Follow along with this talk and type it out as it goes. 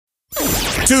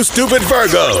Two Stupid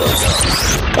Virgos.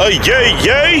 Yay,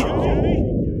 yay.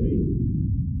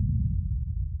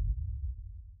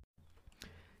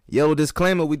 Yo,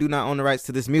 disclaimer, we do not own the rights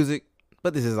to this music,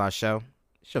 but this is our show.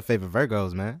 It's your favorite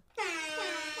Virgos, man.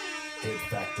 Hit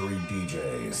Factory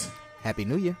DJs. Happy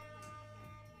New Year.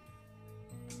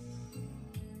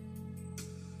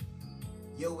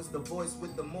 Yo, it's the voice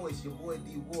with the moist, your boy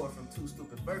D Ward from Two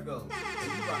Stupid Virgos. And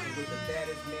you rockin' with the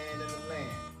baddest man in the land.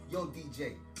 Yo,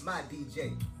 DJ, my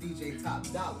DJ, DJ Top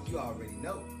Dollar, you already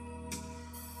know.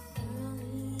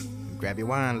 Grab your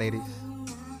wine, ladies.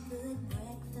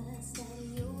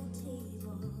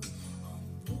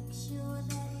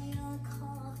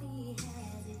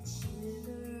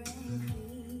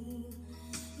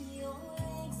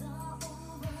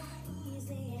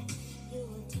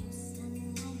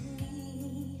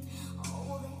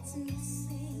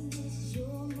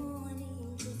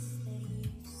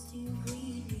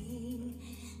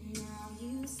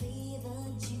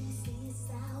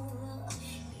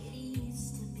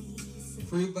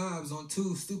 Free vibes on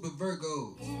Two Stupid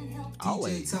Virgos.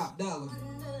 Always. DJ Top Dollar.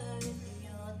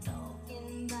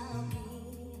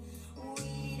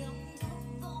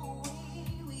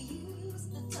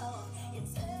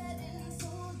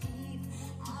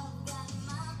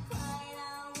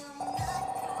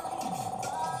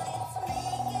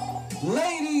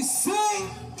 Ladies, sing!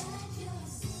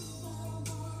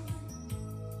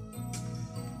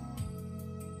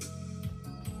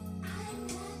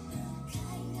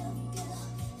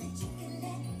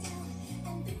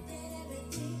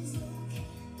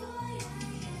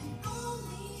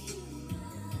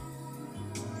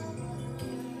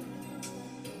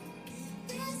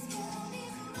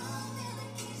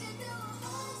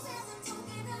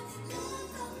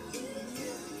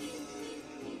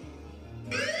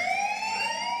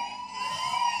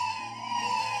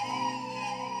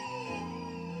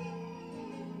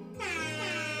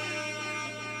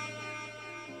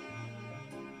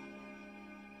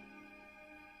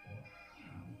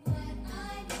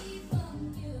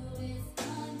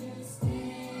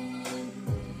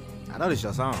 I know this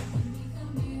your song.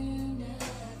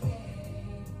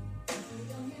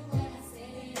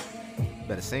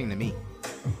 Better sing to me.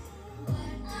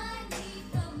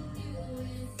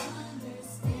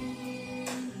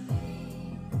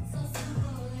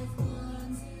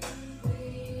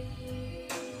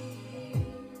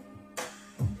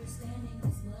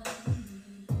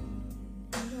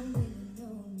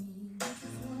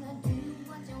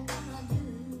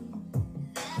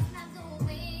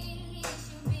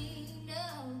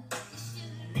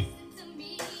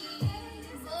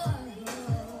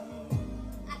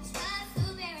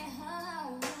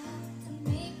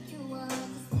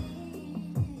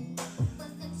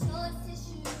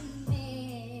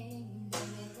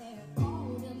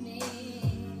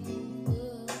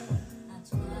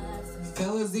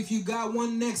 Fellas, if you got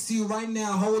one next to you right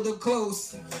now, hold her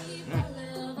close.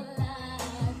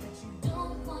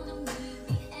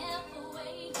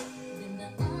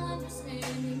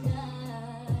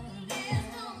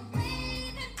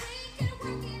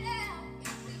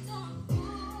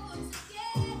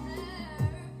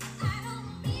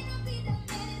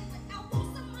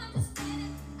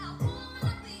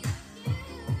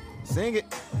 Sing it.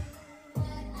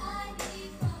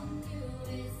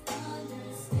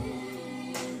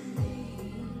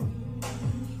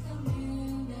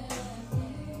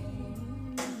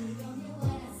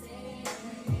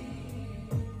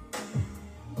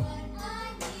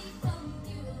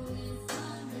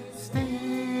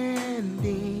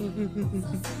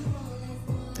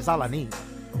 That's all I need.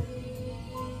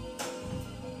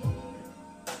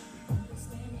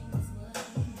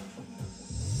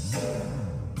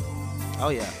 Oh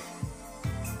yeah.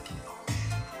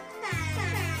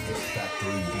 Hit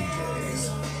Factory DJs.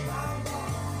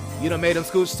 You done made them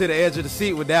scooch to the edge of the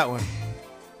seat with that one.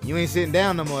 You ain't sitting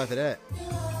down no more after that.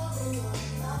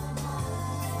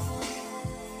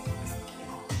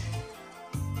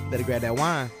 Better grab that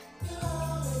wine.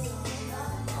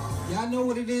 Y'all know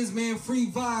what it is, man.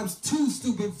 Free vibes, Two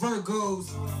Stupid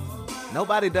Virgos.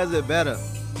 Nobody does it better.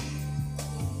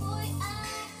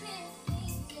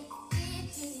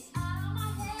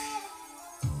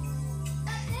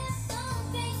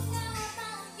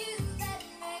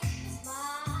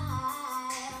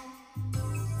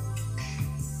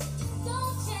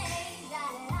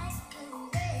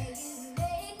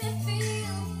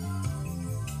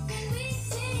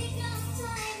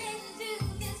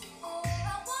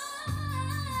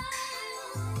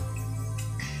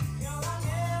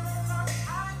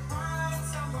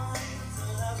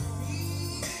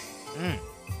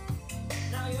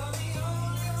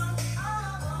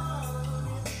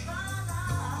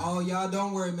 Oh, y'all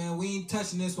don't worry, man. We ain't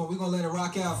touching this one. We gonna let it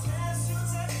rock out.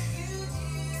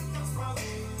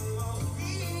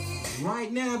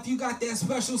 Right now, if you got that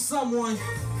special someone,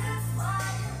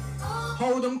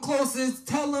 hold them closest,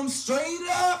 tell them straight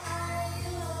up.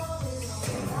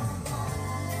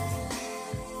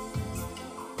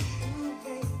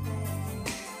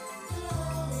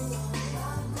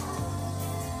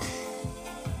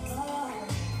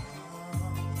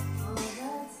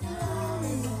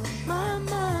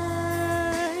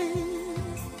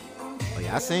 Oh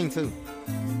yeah, I sing too.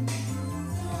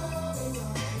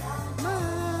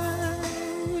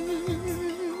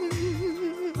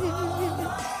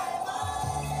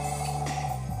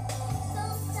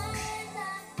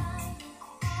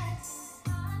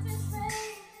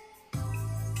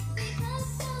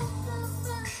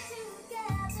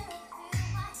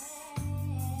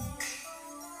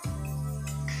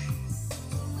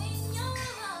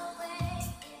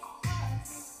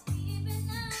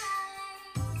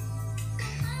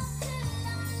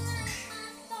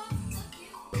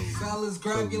 Fellas,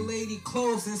 grab your lady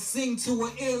close and sing to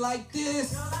her ear like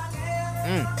this.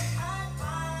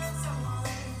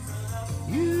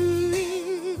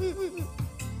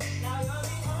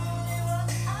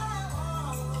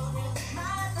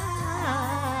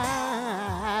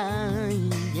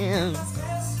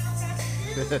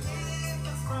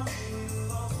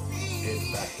 Hit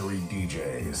Factory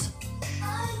DJs.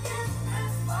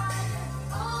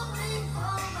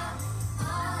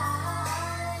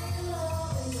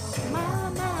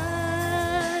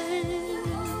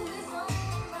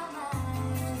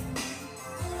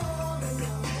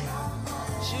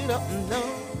 Shoot up, no,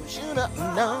 shoot up,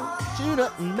 no, shoot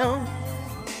up, no.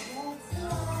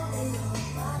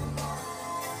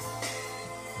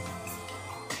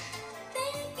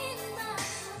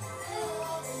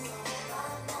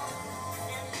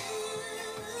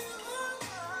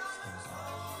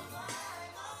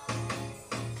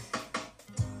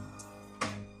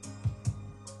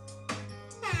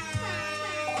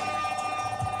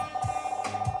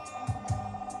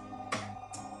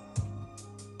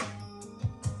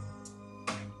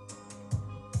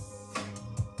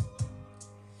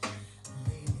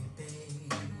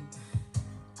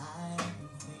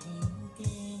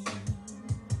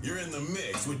 You're in the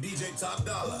mix with DJ Top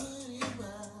Dollar.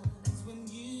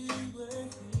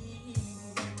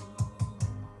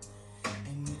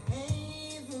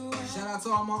 Shout out to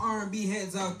all my R&B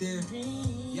heads out there.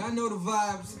 Y'all know the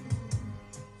vibes.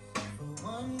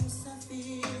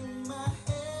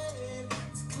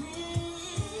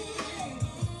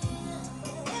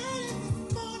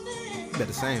 You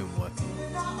better sing, boy.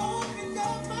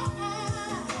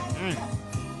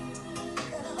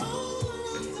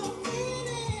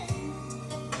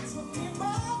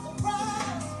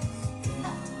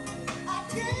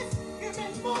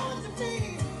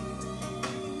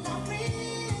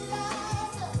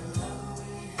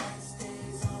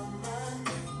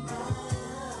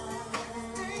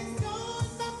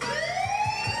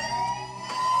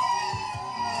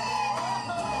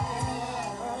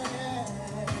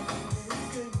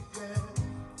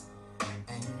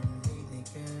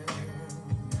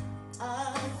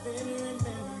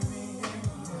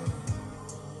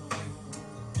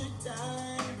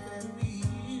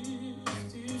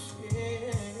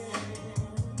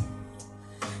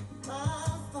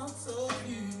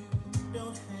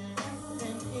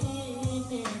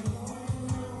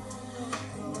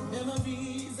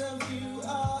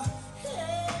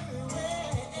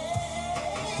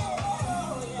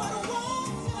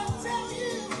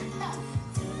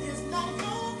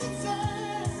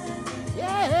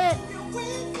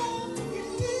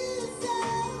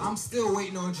 I'm still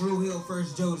waiting on Drew Hill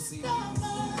first Jodeci.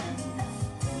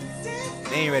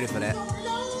 They ain't ready for that.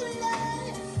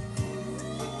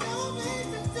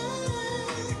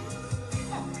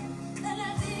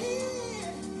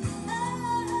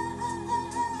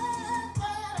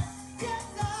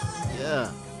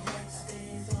 Yeah.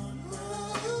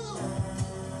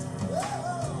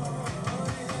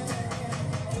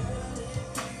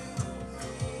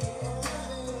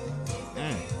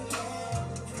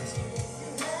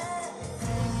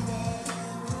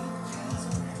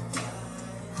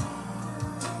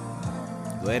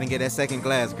 Go ahead and get that second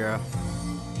glass, girl.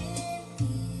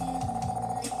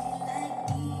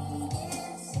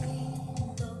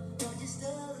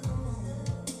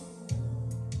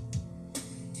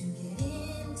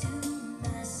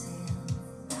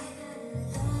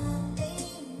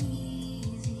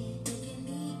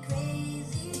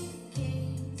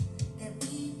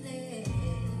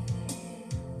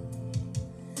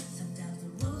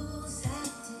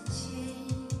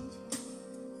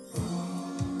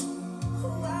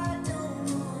 Why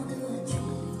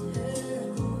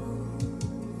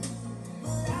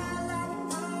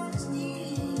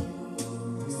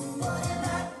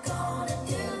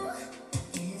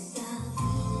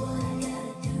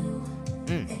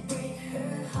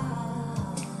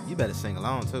You better sing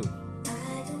along too.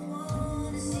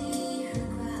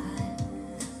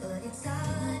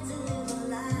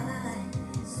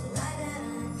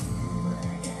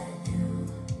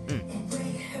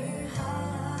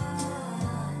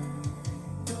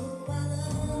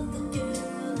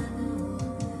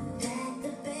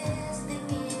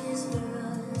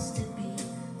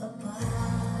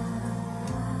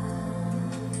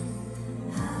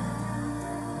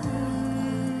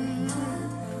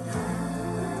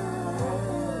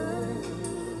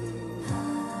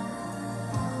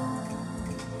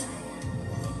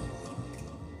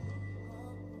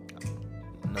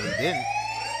 No, you didn't.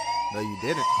 No, you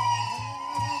didn't.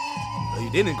 No, you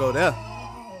didn't go there.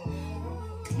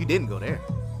 You didn't go there.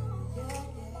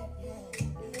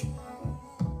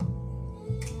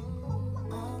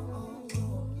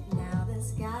 Now the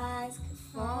skies could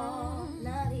fall,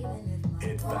 not even if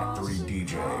Hit Factory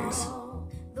DJs.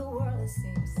 the world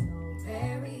seems so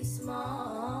very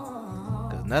small.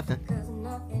 Cause nothing Cause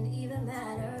nothing even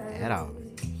matters at all.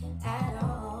 at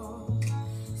all.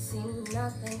 See,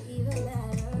 nothing even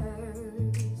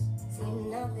matters. See,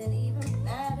 nothing even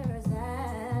matters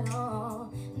at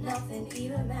all. Nothing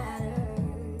even matters.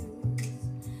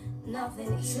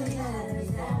 Nothing even matters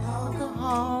at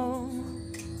all.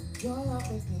 Your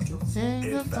love is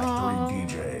Hit Factory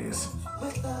DJs.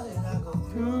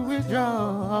 To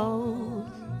withdraw,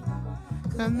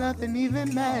 cause nothing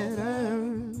even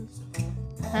matters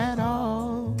at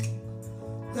all.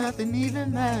 Nothing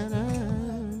even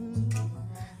matters.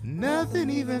 Nothing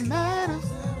even matters.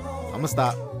 I'ma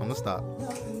stop.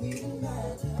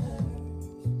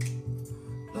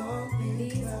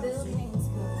 These buildings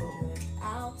go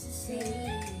out to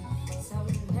sea. Some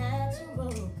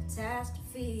natural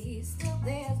catastrophe. Still,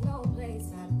 there's no place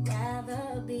I'd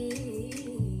rather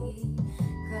be.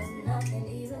 Cause nothing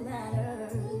even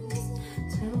matters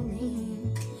to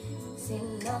me. See,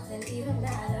 nothing even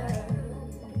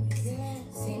matters.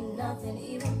 See, nothing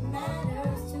even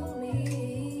matters to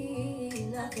me.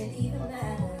 Nothing even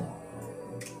matters.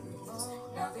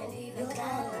 Nothing even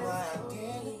matters.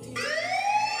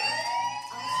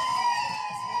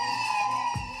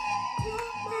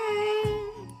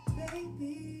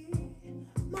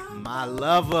 My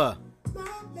lover,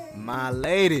 my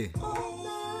lady.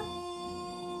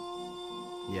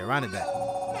 Yeah, run it back.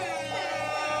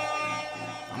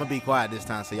 I'm gonna be quiet this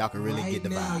time so y'all can really Right get the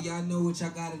now, vibe. y'all know what y'all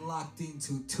got it locked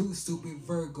into. Too Stupid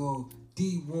Virgo,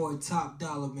 D Ward, Top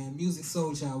Dollar, man. Music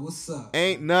Soldier, what's up?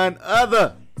 Ain't none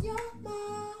other. You're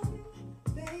my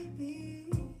baby,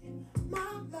 my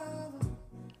lover,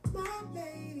 my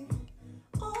lady.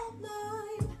 All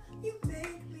night you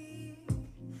make me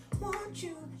want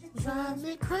you. You drive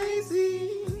me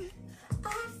crazy.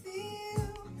 I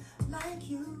feel like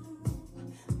you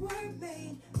were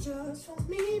made just for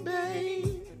me,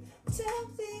 babe. Tell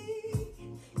me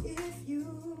if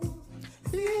you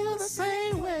Feel the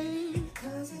same way.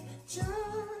 cause it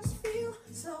just feels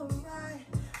so right.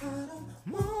 I don't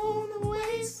wanna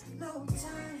waste no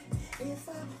time. If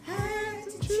I had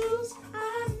to choose,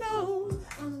 I know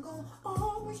I'm gonna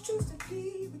always choose to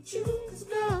be with you. Cause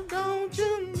Girl, don't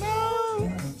you know?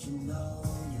 Don't you know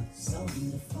you're so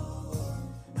beautiful?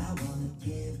 I wanna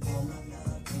give all my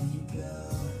love to you,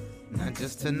 girl. Not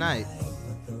just tonight,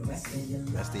 But the rest of your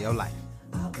life, rest of your life.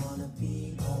 I wanna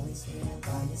be always here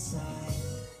by your side.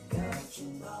 Girl, don't you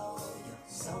know you're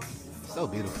so beautiful? So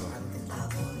beautiful.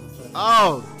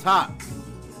 Oh, top.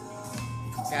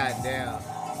 God damn.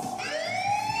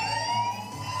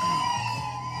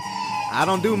 I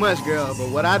don't do much, girl, but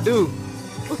what I do.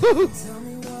 Tell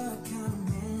me what kind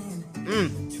of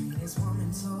man treat this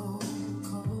woman so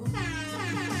cold.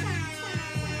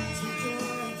 Treat you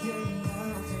like you're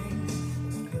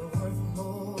nothing, you're worth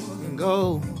more than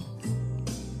Go.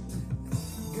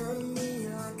 girl to me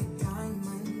like a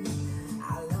diamond.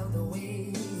 I love the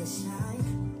way you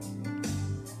shine.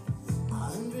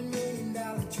 $100 million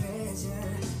treasure.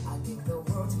 I give the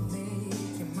world to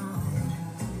make you mine.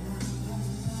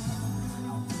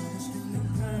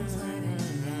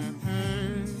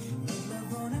 Make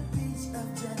love on a beach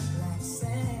of jet black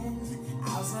sand.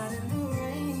 Outside in the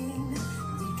rain,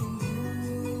 we can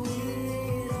do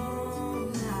it all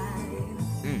night.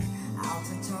 I'll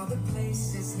touch all the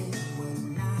places here we're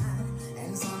not,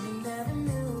 and some you never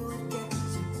knew would get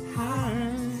you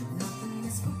high. Nothing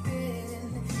is forbidden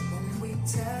when we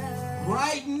touch.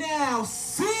 Right now,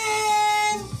 sing!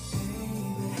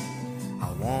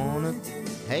 I wanna.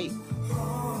 Hey.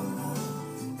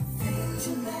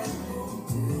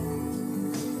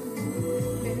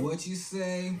 What you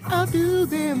say? I'll do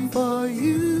them for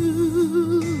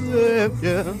you.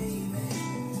 Yeah.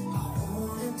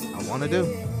 wanna do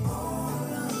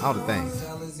all the things.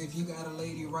 Fellas, if you got a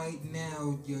lady right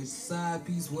now, your side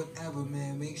piece, whatever,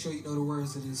 man, make sure you know the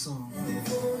words of this song.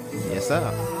 Yes, sir.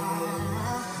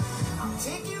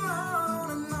 Take you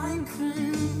on a night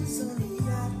cruise on the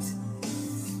yacht.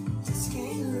 Just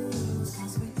can't lose,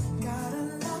 'cause we got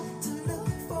a lot to look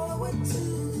forward to.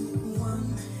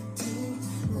 1, 2,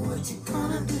 what you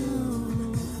gonna do?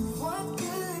 What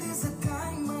good is a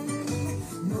diamond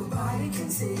nobody can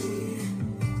see?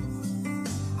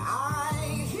 I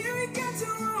hear it got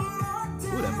you on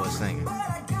lockdown. Ooh, that boy singing. But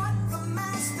I got the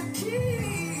master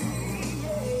key.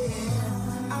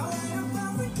 Yeah. I light up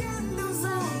all the candles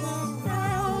all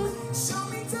around. Show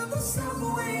me to the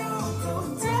subway, I'll go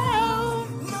down.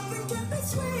 Nothing can be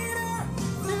sweeter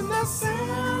than the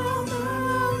sound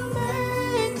of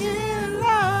making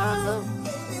love.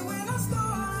 Baby, when I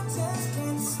start, I just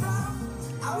can't stop.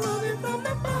 I love it from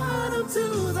the bottom to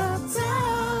the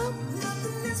top.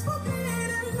 Nothing is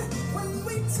forbidden when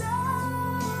we touch,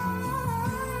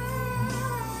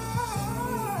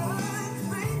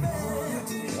 baby.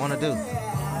 Wanna do.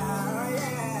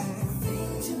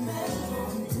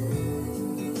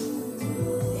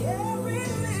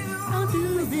 I'll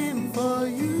do them for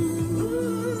you.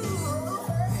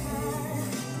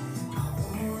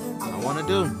 I wanna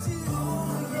do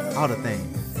all the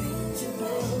things.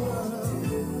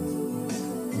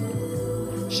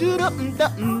 Shoot up and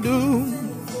duck and do.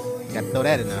 Gotta throw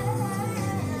that in there.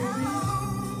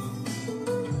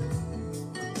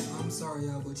 I'm sorry,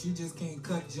 y'all, but you just can't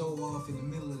cut Joe off in the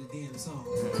middle of the damn song.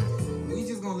 We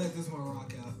just gonna let this one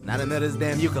rock out. Not another this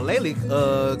damn ukulele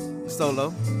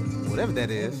solo. Whatever that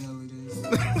Whatever is. the hell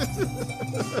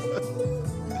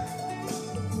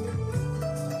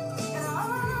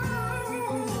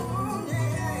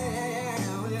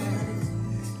it is.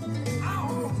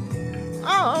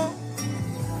 Oh.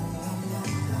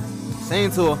 Sing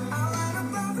to her.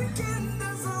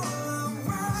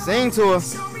 Sing to her.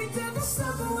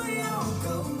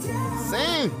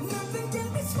 Sing.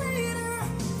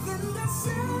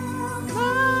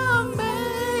 I'm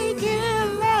making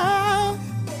love.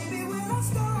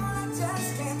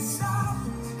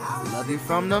 Love you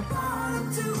from the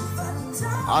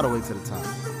all the way to the top.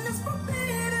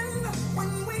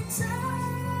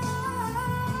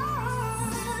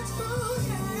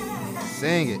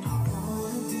 Sing it.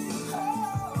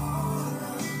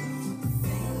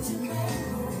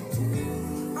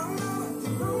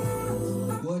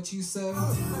 What you say?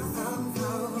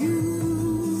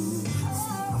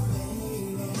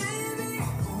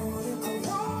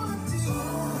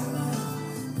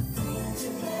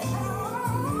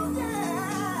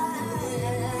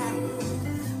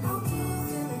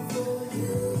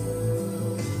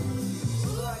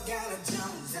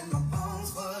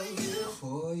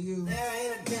 For you. There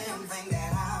ain't a damn thing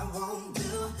that I won't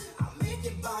do. I'll make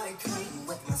your body clean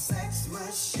with my sex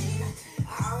machine.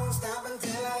 I won't stop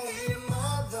until I hear your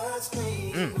mother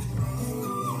scream.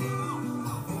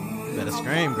 You better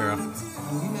scream, girl. We're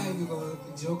not even gonna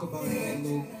joke about that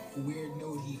little weird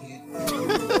note he hit.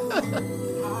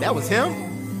 That was him?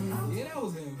 Yeah, that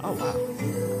was him. Oh,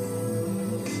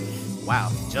 wow. Wow.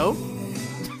 Joe?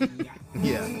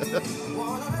 Yeah.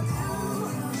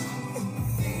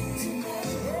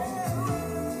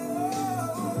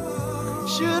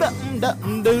 Shoot up and duck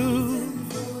and do.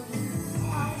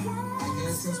 I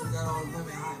guess since we got all the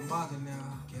women hot and bothered now,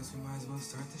 I guess we might as well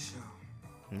start the show.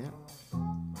 Yeah.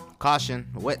 Caution,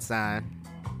 wet sign.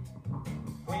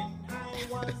 When I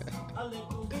was a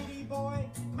little bitty boy,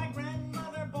 my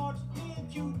grandmother bought me a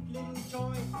cute little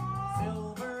toy.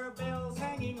 Silver bells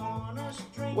hanging on a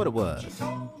string. What it was? She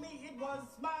told me it was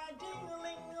my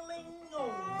ding-a-ling-a-ling. Oh,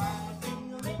 my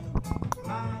ding-a-ling,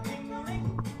 my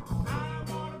ding-a-ling. I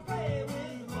wanna play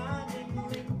with my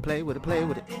ding-a-ling. Play with it, play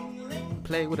with it. Ding-a-ling,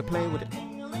 Play with it, play with it.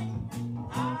 ding-a-ling.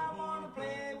 I wanna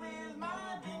play with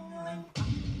my ding-a-ling.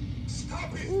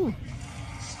 Ooh.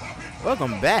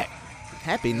 Welcome back.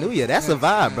 Happy New Year. That's a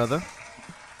vibe, brother.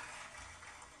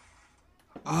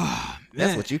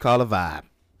 That's what you call a vibe.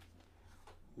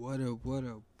 What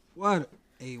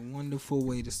a wonderful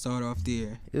way to start off the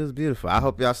year. It was beautiful. I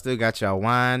hope y'all still got y'all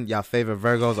wine. Y'all favorite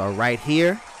Virgos are right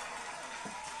here.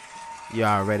 You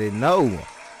already know.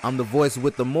 I'm the voice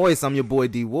with the moist. I'm your boy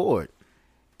D Ward.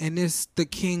 And it's the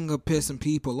king of pissing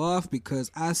people off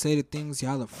because I say the things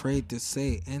y'all afraid to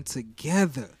say. And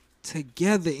together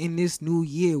in this new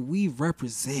year, we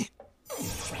represent.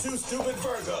 Two stupid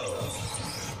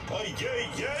Virgos. Yay,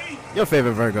 yay. Your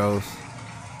favorite Virgos.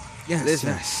 Yes, Listen.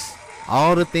 yes.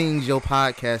 All the things your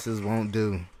podcasters won't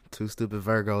do, Two Stupid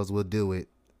Virgos will do it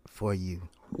for you.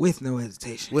 With no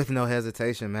hesitation. With no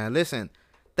hesitation, man. Listen,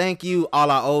 Thank you,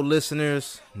 all our old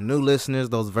listeners, new listeners,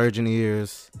 those virgin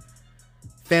ears,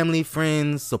 family,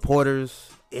 friends, supporters,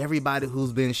 everybody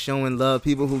who's been showing love,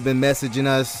 people who've been messaging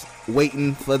us,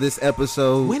 waiting for this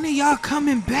episode. When are y'all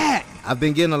coming back? I've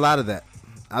been getting a lot of that.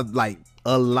 I've like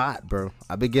a lot, bro.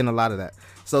 I've been getting a lot of that.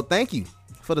 So thank you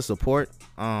for the support.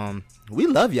 We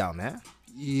love y'all, man.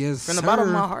 Yes, From the bottom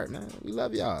of my heart, man. We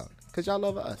love y'all because y'all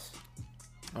love us.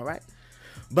 All right.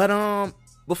 But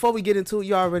before we get into it,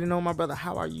 you already know, my brother,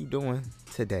 how are you doing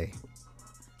today?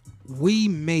 We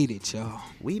made it, y'all.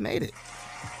 We made it.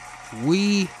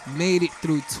 We made it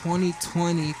through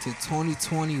 2020 to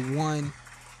 2021.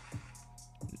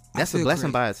 That's a feel blessing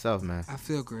great. by itself, man. I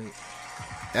feel great.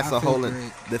 That's I a feel whole.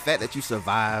 great. The fact that you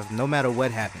survived, no matter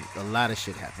what happened, a lot of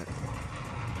shit happened.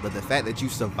 But the fact that you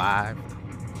survived,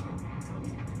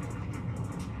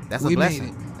 that's We a made blessing.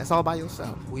 it. That's all by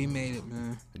yourself. We made it,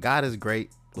 man. God is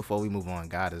great. Before we move on,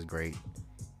 God is great.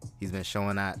 He's been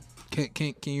showing out.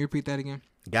 Can you repeat that again?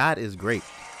 God is great.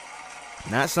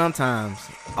 Not sometimes,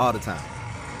 all the time.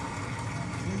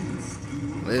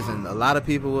 Listen, a lot of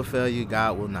people will fail you,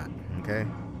 God will not. Okay?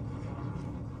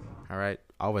 All right?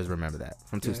 Always remember that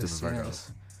from Two Yes, Stupid Virgos.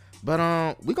 yes.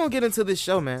 But we gonna get into this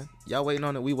show, man. Y'all waiting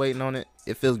on it, we waiting on it.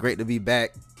 It feels great to be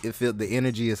back. The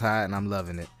energy is high and I'm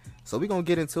loving it. So we gonna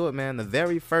get into it, man. The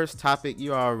very first topic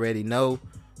you already know,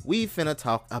 we finna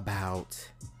talk about.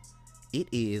 It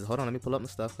is, hold on, let me pull up my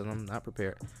stuff because I'm not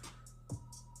prepared.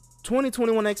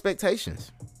 2021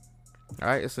 expectations. All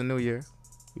right, it's a new year.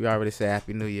 We already said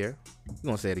Happy New Year. We're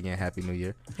gonna say it again, Happy New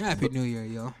Year. Happy New Year,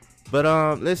 yo.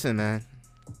 But listen, man.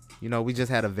 You know, we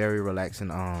just had a very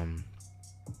relaxing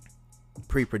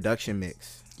pre-production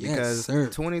mix. Yes, Because sir.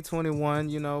 2021,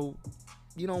 you know,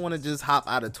 you don't want to just hop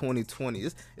out of 2020.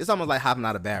 It's almost like hopping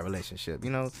out of a bad relationship,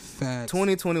 you know? Facts.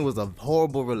 2020 was a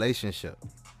horrible relationship.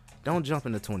 Don't jump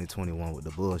into 2021 with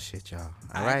the bullshit, y'all.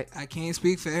 All right? I can't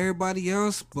speak for everybody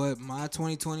else, but my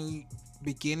 2020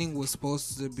 beginning was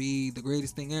supposed to be the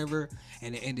greatest thing ever,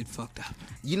 and it ended fucked up.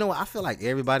 You know what? I feel like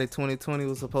everybody 2020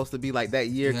 was supposed to be like that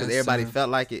year because Yes, everybody sir. felt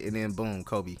like it, and then boom,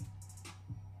 Kobe.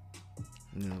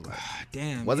 You know, like,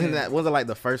 Damn. wasn't yeah. it like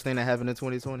the first thing that happened in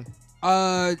 2020?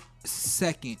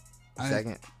 Second.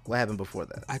 Second? What happened before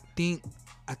that? I think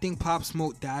Pop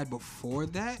Smoke died before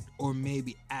that, or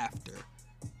maybe after.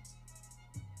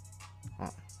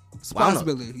 It's a Well, I don't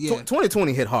know. possibility. Yeah.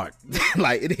 2020 hit hard.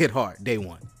 Like, it hit hard day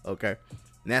one. Okay.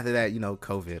 And after that, you know,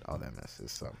 COVID, all that mess.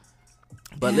 So.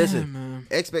 But Yeah, listen, man.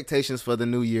 expectations for the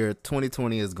new year.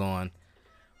 2020 is gone.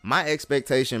 My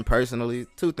expectation personally,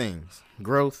 two things: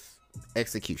 growth,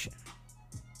 execution.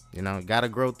 You know, gotta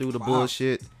grow through the Wow.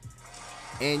 bullshit.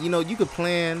 And you know, you can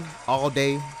plan all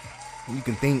day, you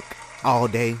can think all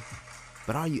day,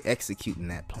 but are you executing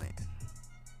that plan?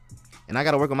 And I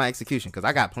gotta work on my execution because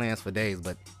I got plans for days,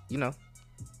 but you know,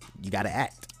 you gotta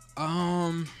act.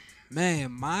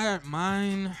 Man,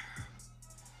 mine.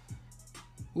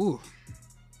 Ooh,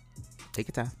 Take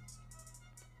your time.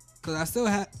 cause I still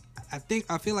have.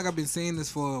 I feel like I've been saying this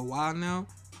for a while now.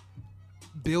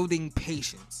 Building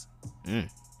patience.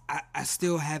 I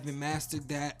still haven't mastered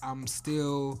that. I'm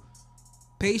still.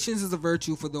 Patience is a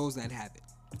virtue for those that have it,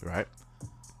 Right.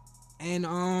 and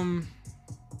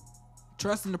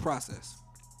trust in the process.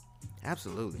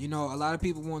 Absolutely. You know, a lot of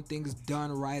people want things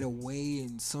done right away,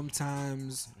 and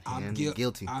sometimes I'm And guilty.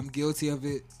 guilty. I'm guilty of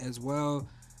it as well.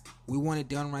 We want it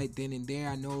done right then and there.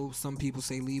 I know some people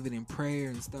say leave it in prayer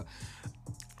and stuff.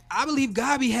 I believe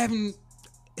God be having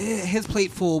his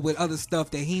plate full with other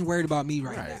stuff that he ain't worried about me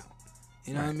right now.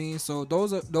 You know what I mean? So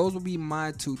those would be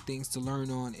my two things to learn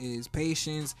on: is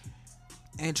patience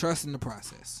and trust in the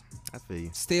process. I feel you.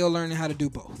 Still learning how to do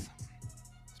both.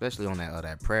 Especially on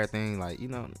that prayer thing. Like, you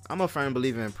know, I'm a firm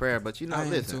believer in prayer, but you know, I am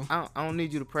listen, too. I don't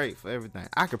need you to pray for everything.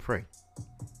 I could pray.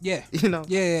 Yeah. You know?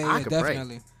 Yeah, I could pray.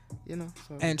 definitely. You know?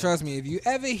 So, And trust me, if you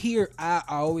ever hear, I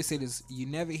always say this, you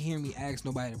never hear me ask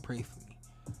nobody to pray for me.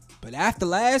 But after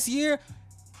last year,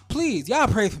 please, y'all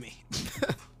pray for me.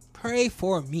 Pray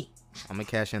for me. I'm gonna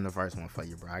cash in the first one for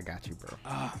you, bro. I got you, bro.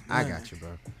 Oh, I man. got you,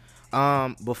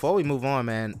 bro. Before we move on,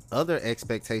 man, other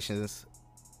expectations.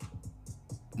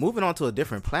 Moving on to a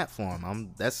different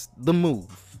platform. That's the move.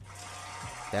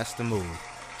 That's the move.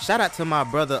 Shout out to my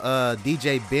brother,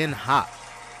 DJ Ben Hop,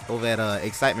 over at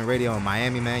Excitement Radio in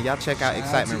Miami, man. Y'all check out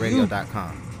Shout out to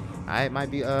excitementradio.com. All right,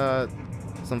 might be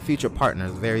some future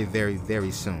partners very, very,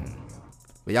 very soon.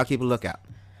 But y'all keep a lookout.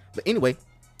 But anyway,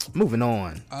 moving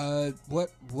on.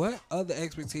 What other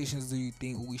expectations do you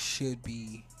think we should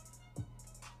be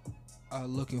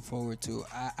looking forward to?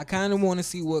 I kind of want to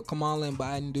see what Kamala and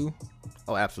Biden do.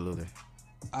 Oh, absolutely.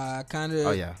 Kind of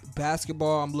Oh, yeah.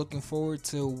 basketball. I'm looking forward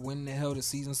to when the hell the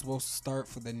season's supposed to start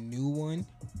for the new one.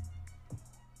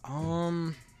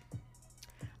 I'm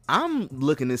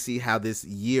looking to see how this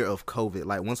year of COVID,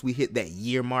 like once we hit that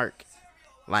year mark,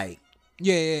 like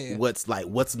Yeah. what's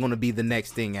going to be the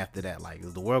next thing after that? Like,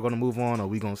 is the world going to move on, or are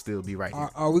we going to still be right here?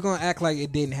 Are we gonna act like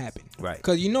it didn't happen? Right.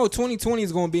 Because 2020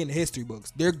 is gonna be in the history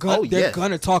books. They're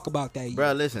gonna talk about that year.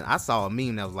 Bro, listen, I saw a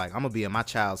meme that was like, I'm going to be in my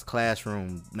child's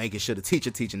classroom making sure the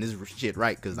teacher teaching this shit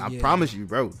right, because I promise you,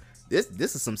 bro, this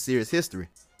is some serious history.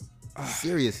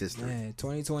 Serious history. Man,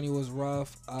 2020 was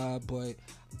rough, but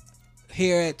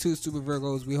here at Two Stupid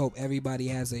Virgos, we hope everybody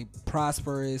has a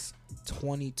prosperous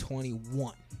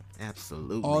 2021.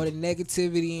 Absolutely. All the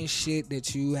negativity and shit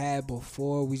that you had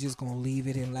before, we just gonna leave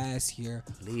it in last year.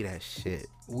 Leave that shit.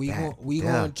 We back gonna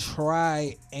there.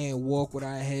 try and walk with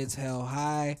our heads held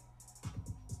high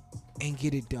and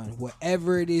get it done.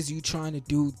 Whatever it is you trying to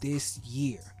do this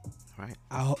year, Right.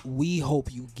 we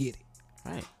hope you get it.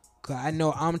 Right. Cause I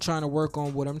know I'm trying to work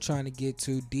on what I'm trying to get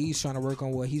to. D's trying to work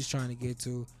on what he's trying to get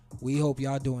to. We hope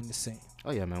y'all doing the same.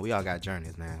 Oh, yeah, man. We all got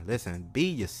journeys, man. Listen, be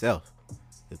yourself.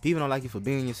 If people don't like you for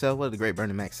being yourself, what did the great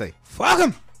Bernie Mac say? Fuck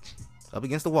him. Up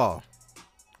against the wall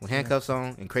with handcuffs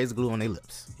on and crazy glue on their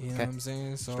lips. You know Okay? what I'm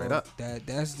saying? So Straight up.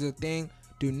 that's the thing.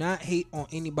 Do not hate on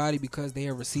anybody because they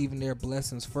are receiving their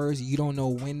blessings first. You don't know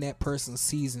when that person's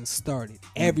season started.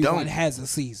 Everyone don't. has a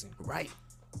season. Right.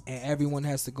 And everyone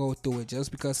has to go through it.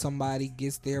 Just because somebody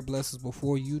gets their blessings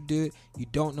before you did, you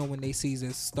don't know when their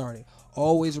season started.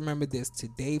 Always remember this: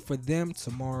 today for them,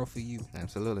 tomorrow for you.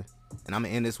 Absolutely. And I'm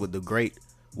gonna end this with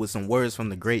some words from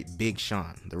the great Big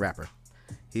Sean, the rapper.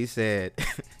 He said,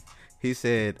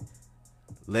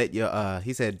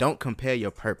 don't compare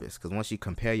your purpose, because once you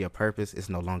compare your purpose, it's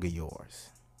no longer yours.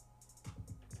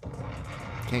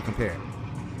 Can't compare it.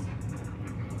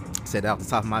 Said that off the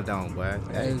top of my dome, boy.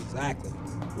 Hey, Exactly.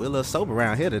 we're a little sober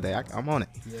around here today. I'm on it.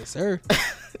 Yes, sir.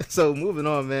 So moving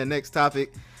on, man. Next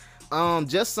topic.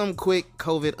 Just some quick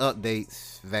COVID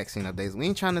updates, vaccine updates. We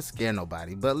ain't trying to scare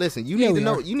nobody, but listen, you need to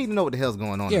know. You need to know what the hell's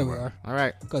going on. Yeah, in the we world, are. All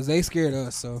right. Because they scared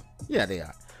us, so. Yeah, they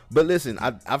are. But listen,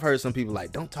 I've heard some people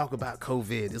like, don't talk about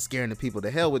COVID. It's scaring the people.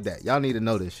 The hell with that. Y'all need to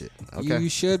know this shit. Okay. You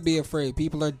should be afraid.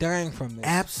 People are dying from this.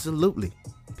 Absolutely.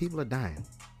 People are dying.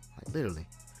 Like literally.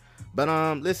 But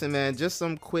listen, man, just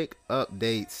some quick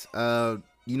updates.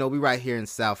 We right here in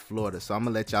South Florida, so I'm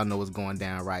gonna let y'all know what's going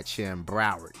down right here in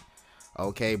Broward.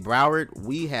 Okay, Broward,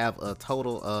 we have a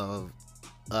total of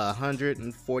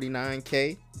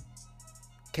 149K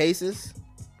cases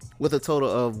with a total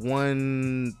of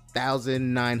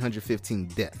 1,915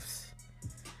 deaths.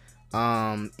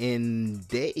 In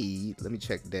Dade, let me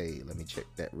check Dade. Let me check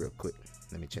that real quick.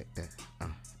 Let me check that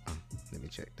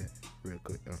real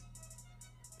quick.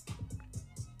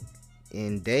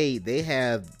 In Dade, they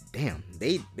have,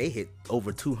 they hit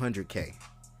over 200K.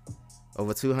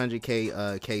 Over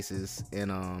 200K cases,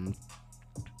 and I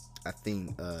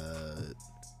think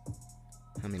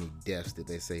how many deaths did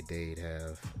they say Dade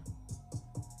have?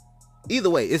 Either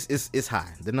way, it's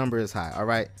high. The number is high. All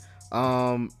right.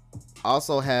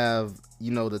 Also have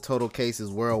the total cases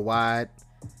worldwide.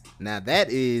 Now that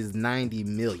is 90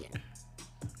 million.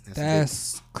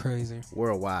 That's crazy.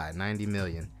 Worldwide, 90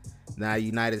 million. Now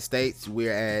United States,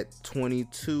 we're at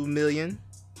 22 million.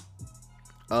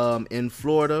 In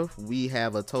Florida, we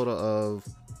have a total of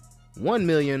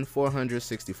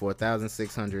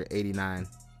 1,464,689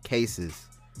 cases.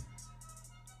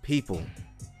 People,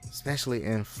 especially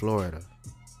in Florida,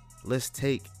 let's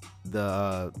take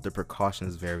the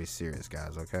precautions very serious,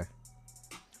 guys. Okay.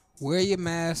 Wear your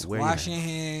mask. Wear your Wash mask. your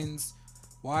hands.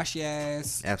 Wash your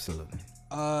ass. Absolutely.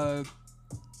 The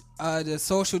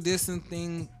social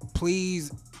distancing,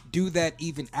 please do that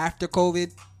even after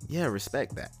COVID. Yeah,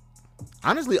 respect that.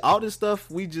 Honestly, all this stuff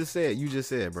you just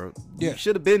said, bro. Yeah. You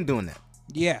should have been doing that.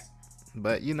 Yeah.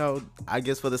 But I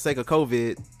guess for the sake of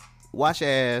COVID, wash your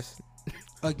ass,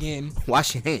 Again.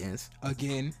 wash your hands,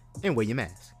 Again. and wear your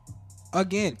mask.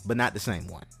 Again. But not the same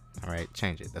one. All right,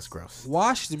 change it. That's gross.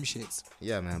 Wash them shits.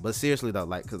 Yeah, man. But seriously though,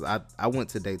 cause I went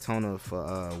to Daytona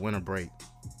for winter break.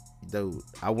 Dude,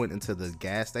 I went into the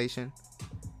gas station.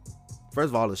 First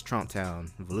of all, it's Trump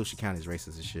Town. Volusia County is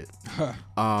racist as shit.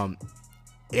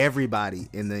 Everybody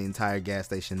in the entire gas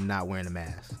station not wearing a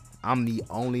mask. I'm the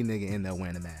only nigga in there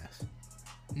wearing a mask.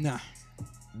 Nah.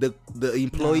 The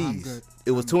employees. good.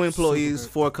 It was I'm 2 employees, super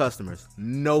good. 4 customers.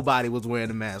 Nobody was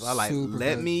wearing a mask. I Super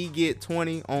let good. me get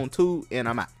 20 on 2 and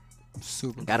I'm out.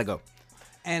 Super. Gotta go.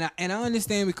 And I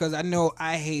understand because I know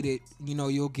I hate it.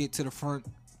 You'll get to the front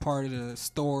part of the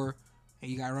store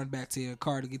and you gotta run back to your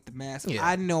car to get the mask. Yeah.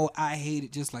 I know I hate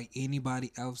it just like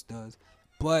anybody else does.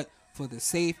 But for the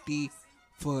safety,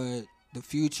 for the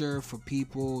future, for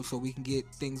people, so we can get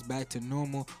things back to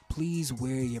normal, please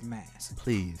wear your mask.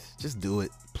 Please, just do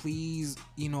it. Please,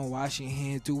 wash your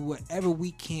hands. Do whatever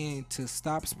we can to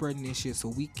stop spreading this shit so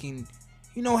we can,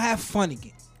 have fun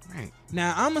again. Right.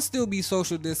 Now, I'm going to still be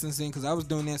social distancing because I was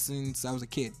doing that since I was a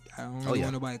kid. I don't really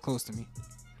want nobody close to me.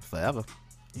 Forever.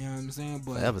 You know what I'm saying?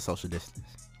 But Forever social distance.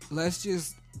 let's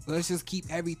just keep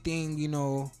everything,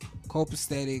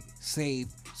 copacetic, safe,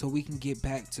 so we can get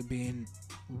back to being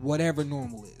whatever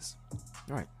normal is.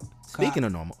 Right. Speaking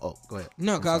of normal. Oh, go ahead.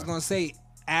 No, because I was going to say,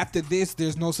 after this,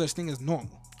 there's no such thing as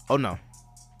normal. Oh, no.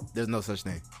 There's no such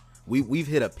thing. We've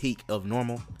hit a peak of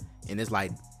normal, and it's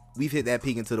like, we've hit that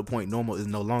peak until the point normal is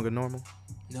no longer normal.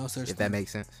 No such thing. If that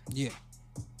makes sense. Yeah.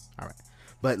 All right.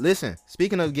 But listen,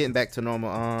 speaking of getting back to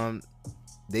normal,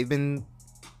 they've been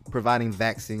providing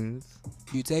vaccines.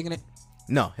 You taking it?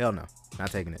 No, hell no.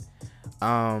 Not taking it.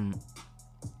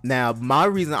 Now, my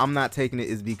reason I'm not taking it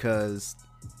is because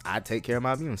I take care of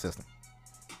my immune system.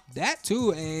 That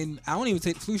too, and I don't even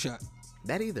take the flu shot.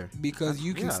 That either. Because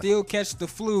you can still catch the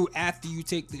flu after you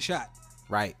take the shot.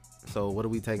 Right. So what are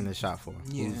we taking this shot for?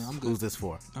 Yeah, I'm good. Who's this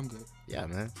for? I'm good. Yeah,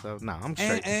 man. So no, I'm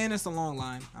straight. And it's a long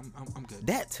line. I'm good.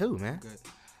 That too, man.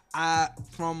 I'm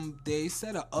good. They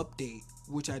said an update,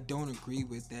 which I don't agree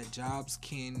with, that jobs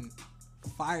can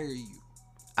fire you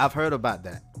I've heard about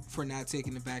that. for not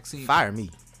taking the vaccine. Fire me.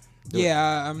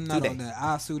 I'm not Today. on that.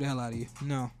 I'll sue the hell out of you.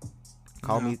 No.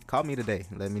 Call me today.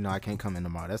 Let me know I can't come in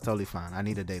tomorrow. That's totally fine. I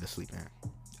need a day to sleep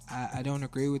in. I don't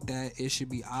agree with that. It should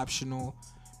be optional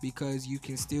because you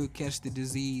can still catch the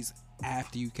disease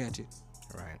after you catch it.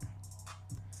 Right.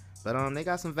 But they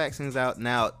got some vaccines out.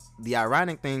 Now, the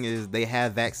ironic thing is they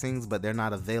have vaccines, but they're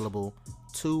not available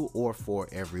to or for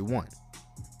everyone.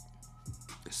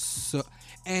 So,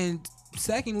 and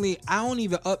secondly, I don't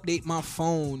even update my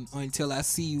phone until I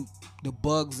see the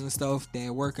bugs and stuff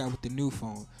that work out with the new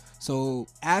phone. So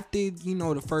after,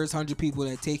 the first 100 people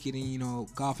that take it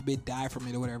and, God forbid, die from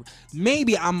it or whatever,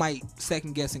 maybe I might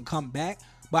second guess and come back.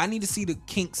 But I need to see the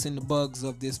kinks and the bugs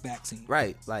of this vaccine.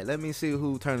 Right. Like, let me see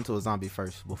who turned into a zombie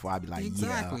first before I be like,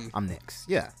 yeah, I'm next.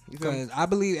 Yeah. Because I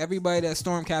believe everybody that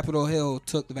stormed Capitol Hill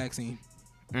took the vaccine.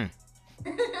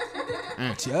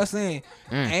 Just saying.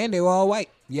 And they were all white.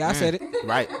 Yeah, I said it.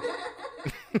 Right.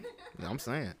 I'm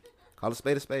saying. Call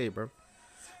a spade, bro.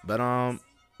 But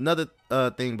another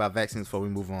thing about vaccines before we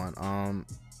move on.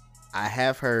 I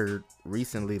have heard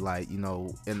recently, like, in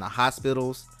the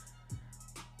hospitals,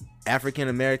 African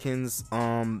Americans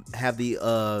have the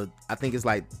I think it's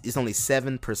only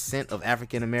 7% of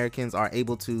African Americans are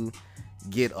able to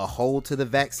get a hold to the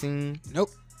vaccine.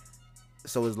 Nope.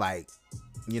 So it's like,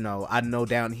 I know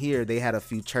down here they had a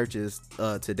few churches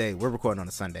today. We're recording on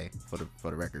a Sunday for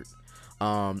the record.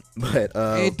 But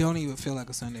it don't even feel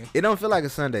like a Sunday. It don't feel like a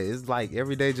Sunday. It's like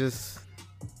every day just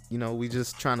we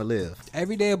just trying to live.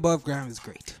 Every day above ground is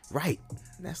great. Right.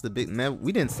 That's the big man.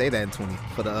 We didn't say that in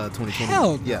 2020.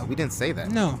 Hell no. Yeah, we didn't say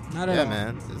that. No, not at all. Yeah,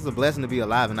 man. It's a blessing to be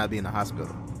alive and not be in the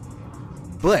hospital.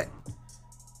 But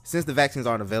since the vaccines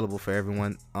aren't available for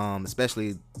everyone,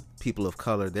 especially people of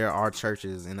color, there are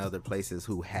churches in other places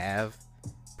who have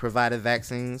provided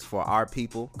vaccines for our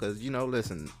people. Because,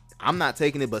 listen, I'm not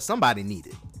taking it, but somebody need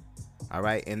it. All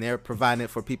right. And they're providing it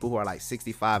for people who are like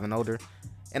 65 and older.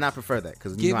 And I prefer that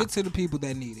because give it to the people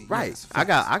that need it. Right. Yes, I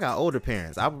got older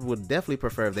parents. I would definitely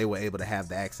prefer if they were able to have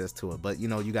the access to it. But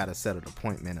you got to set an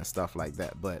appointment and stuff like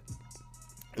that. But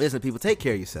listen, people, take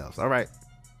care of yourselves. All right.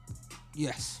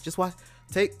 Yes. Just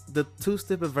take the 2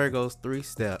 Stupid Virgos 3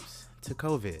 steps to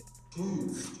COVID.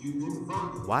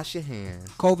 Wash your hands.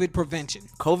 COVID prevention.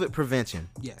 COVID prevention.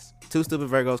 Yes. 2 Stupid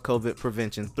Virgos COVID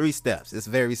prevention. 3 steps. It's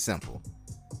very simple.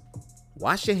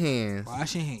 Wash your hands.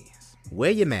 Wash your hands.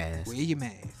 Wear your mask. Wear your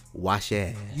mask. Wash your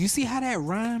ass. You see how that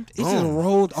rhymed? It just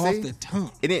rolled off the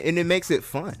tongue. And it makes it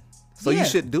fun. So you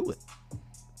should do it.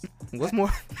 What's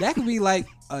more? That could be like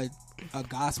a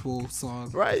gospel song.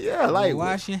 Right, yeah. Like,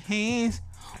 wash your hands.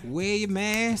 Wear your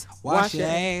mask. Wash your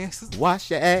ass.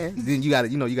 Wash your ass. Then you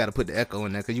gotta put the echo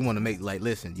in there because you want to make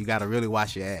listen, you gotta really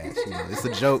wash your ass. It's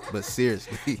a joke, but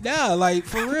seriously. Nah, like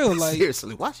for real, like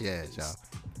seriously, wash your ass, y'all.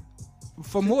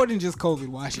 For more than just COVID,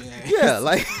 wash your ass. Yeah,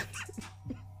 like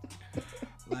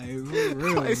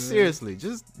real, like seriously,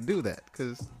 just do that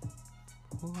because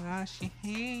wash your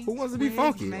hands. Who wants to be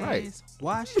funky, right?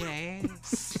 Wash your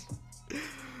ass.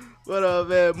 But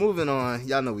man, moving on.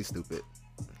 Y'all know we stupid.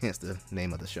 Hence the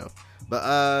name of the show.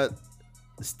 But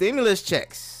stimulus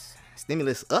checks,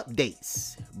 stimulus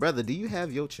updates. Brother, do you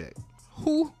have your check?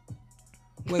 Who?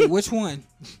 Wait, which one?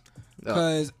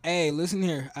 Because, hey, listen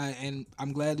here. And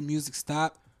I'm glad the music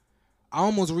stopped. I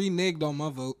almost reneged on my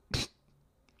vote.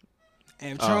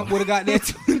 And Trump would have got that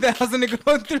 2,000 to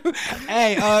go through.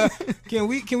 Hey, can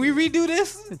we redo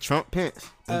this? Trump Pence.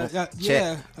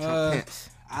 Yeah. Trump Pence.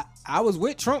 I was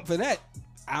with Trump for that.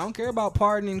 I don't care about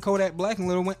pardoning Kodak Black and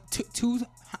Little went to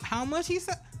how much he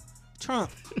said.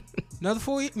 Trump, another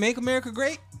 4 years, make America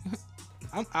great.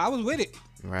 I was with it.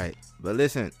 Right. But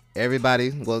listen,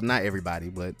 everybody, well, not everybody,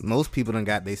 but most people done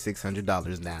got their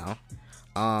 $600 now.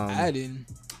 I didn't.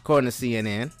 According to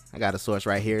CNN, I got a source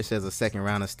right here. It says a second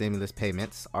round of stimulus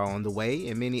payments are on the way,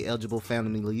 and many eligible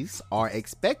families are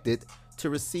expected to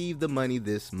receive the money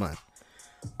this month.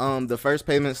 The first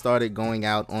payment started going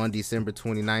out on December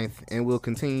 29th and will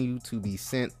continue to be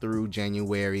sent through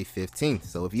January 15th.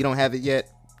 So if you don't have it yet,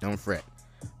 don't fret.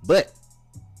 But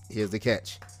here's the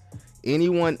catch.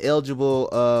 Anyone eligible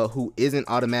who isn't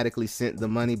automatically sent the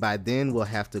money by then will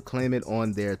have to claim it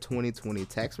on their 2020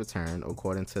 tax return,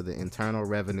 according to the Internal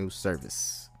Revenue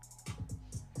Service.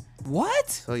 What?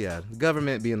 So yeah, the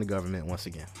government being the government once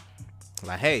again.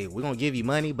 Like, hey, we're going to give you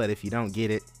money, but if you don't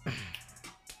get it...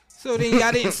 So then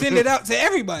y'all didn't send it out to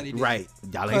everybody. Then. Right.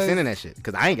 Y'all ain't sending that shit,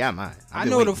 because I ain't got mine. I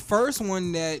know the first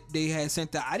one that they had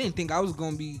sent out, I didn't think I was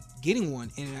going to be getting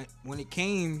one. And when it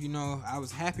came, you know, I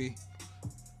was happy.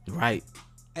 Right.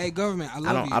 Hey, government, I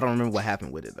love you. I don't remember what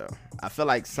happened with it, though. I feel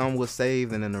like some was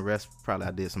saved, and then the rest, probably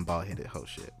I did some bald-headed hoe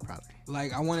shit, probably.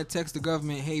 Like, I want to text the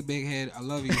government, hey, big head, I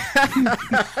love you.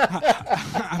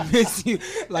 I miss you.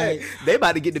 Like, hey, they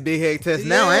about to get the big head test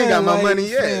now. I ain't got my money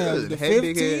yet. Yeah, the hey,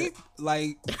 15th,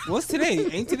 like, what's today?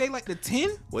 Ain't today like the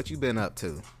 10th? What you been up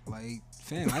to? Like,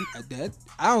 fam,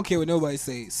 I don't care what nobody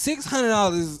say.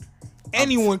 $600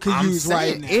 anyone could use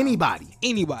right now. Anybody.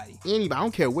 I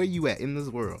don't care where you at in this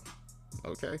world.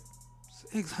 Okay.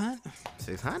 600.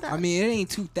 $600. I mean, it ain't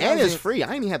 2,000. And it's free. I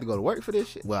ain't even have to go to work for this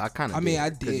shit. Well, I kind of. I mean, I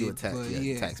did. Because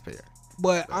you a taxpayer.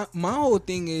 But my whole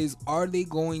thing is, are they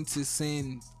going to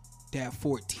send that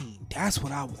 14? That's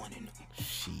what I want to know.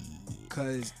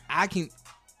 Because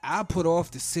I'll put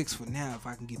off the 6 for now if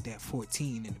I can get that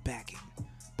 14 in the back end.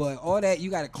 But all that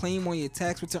you got to claim on your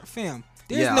tax return, fam.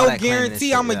 There's no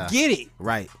guarantee I'm gonna get it.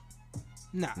 Right.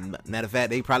 Nah. Matter of fact,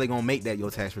 they probably gonna make that your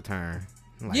tax return.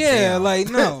 Like, yeah, damn. Like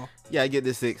no. Yeah, I get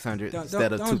this 600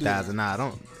 instead of 2,000.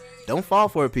 Nah, don't fall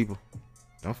for it, people.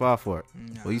 Don't fall for it.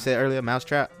 Nah. What you said earlier,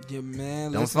 mousetrap? Yeah,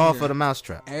 man. Don't fall for the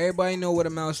mousetrap. Everybody know what a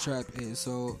mousetrap is.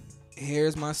 So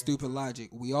here's my stupid logic.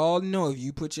 We all know if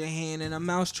you put your hand in a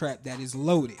mousetrap that is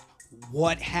loaded,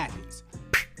 what happens?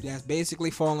 That's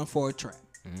basically falling for a trap.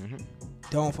 Mm-hmm.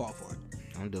 Don't fall for it.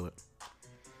 Don't do it.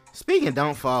 Speaking,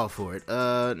 don't fall for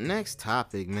it. Next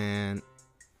topic, man.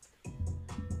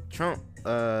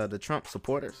 The Trump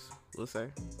supporters, we'll say,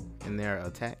 in their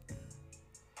attack.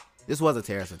 This was a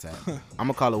terrorist attack. I'm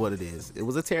gonna call it what it is. It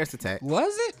was a terrorist attack.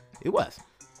 Was it? It was.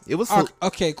 It was.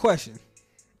 Okay, question.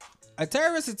 A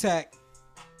terrorist attack.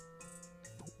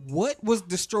 What was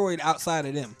destroyed outside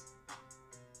of them?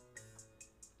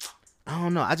 I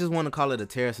don't know. I just want to call it a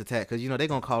terrorist attack because, you know, they're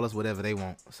going to call us whatever they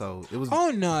want. So it was. Oh,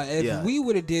 no. If we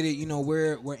would have did it, you know,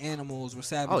 we're animals, we're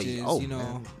savages, you know.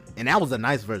 Man. And that was a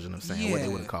nice version of saying what they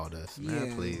would have called us.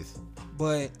 Man, please.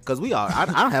 But. Because we all, I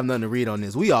don't have nothing to read on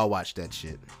this. We all watched that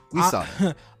shit. We saw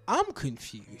that. I'm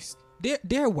confused.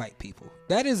 They're white people.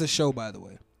 That is a show, by the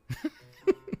way.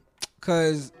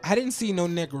 Because I didn't see no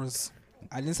niggers.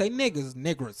 I didn't say niggas,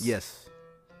 niggers. Yes.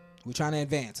 We're trying to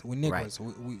advance. We're niggers.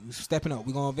 Right. We're stepping up.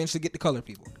 We're going to eventually get the colored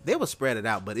people. They will spread it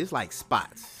out, but it's like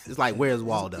spots. It's like, where's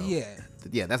Waldo? Yeah.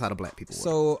 Yeah, that's how the black people work.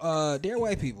 So, they're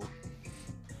white people.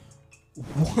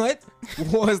 What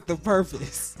was the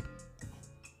purpose?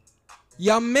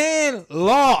 Your man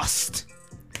lost.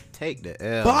 Take the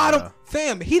L. Bottom.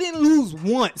 Fam, he didn't lose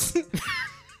once.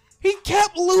 He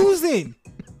kept losing.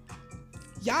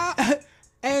 Y'all...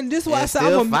 And this is why I said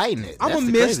I'm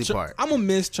gonna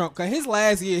miss Trump because his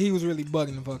last year he was really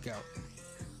bugging the fuck out.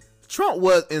 Trump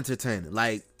was entertaining,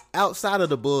 like outside of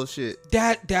the bullshit.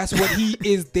 That's what he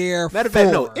is there for. Matter of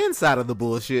fact, no, inside of the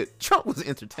bullshit, Trump was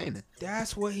entertaining.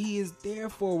 That's what he is there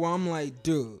for. Where I'm like,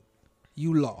 dude,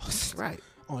 you lost. Right.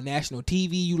 On national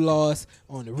TV, you lost.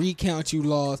 On the recount, you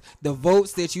lost. The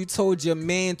votes that you told your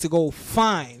man to go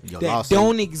find that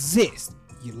don't exist,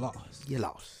 you lost. You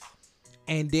lost.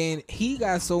 And then he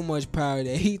got so much power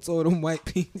that he told them white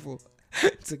people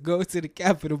to go to the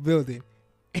Capitol building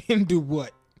and do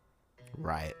what?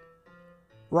 Right.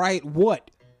 Right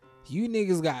what? You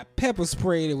niggas got pepper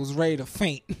spray that was ready to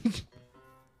faint.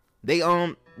 They,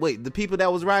 wait, the people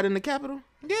that was riding the Capitol?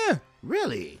 Yeah.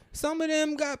 Really? Some of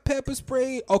them got pepper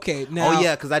spray. Okay, now. Oh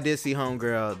yeah, because I did see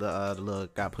homegirl, the little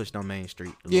got pushed on Main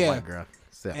Street. The little white girl.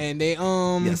 So, And they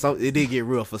yeah, so it did get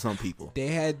real for some people. they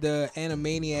had the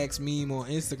Animaniacs meme on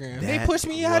Instagram. They That pushed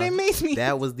me out. They made me.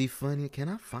 That was the funny. Can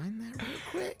I find that real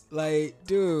quick? Like,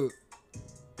 dude.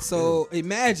 So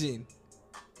imagine,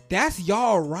 that's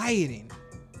y'all rioting.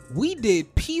 We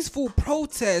did peaceful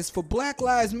protests for Black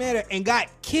Lives Matter and got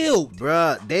killed.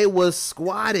 Bruh, they was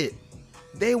squatted.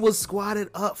 They was squatted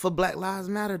up for Black Lives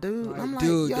Matter, dude. I'm like,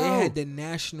 Dude, yo. they had the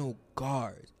National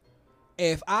Guard.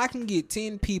 If I can get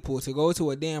 10 people to go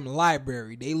to a damn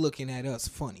library, they looking at us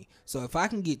funny. So if I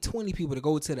can get 20 people to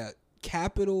go to the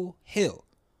Capitol Hill,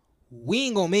 we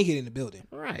ain't gonna make it in the building.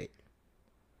 Right.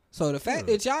 So the fact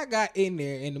that y'all got in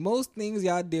there and the most things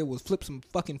y'all did was flip some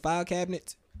fucking file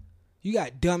cabinets. You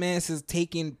got dumbasses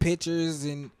taking pictures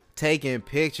and Taking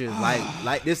pictures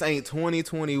like this ain't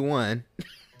 2021.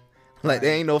 Like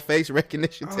there ain't no face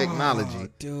recognition technology. Oh,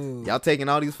 dude. Y'all taking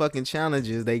all these fucking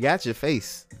challenges. They got your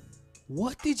face.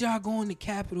 What did y'all go in the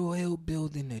Capitol Hill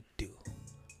building to do?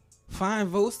 Find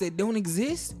votes that don't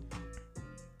exist?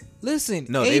 Listen,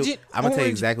 No, Agent I'm gonna tell you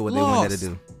Orange exactly what they went there to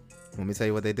lost. do. Let me tell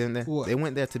you what they did there. What? They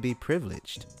went there to be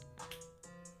privileged.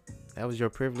 That was your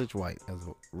privilege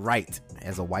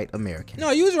as a white American.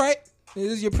 No, you was right. It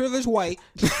is your privileged white.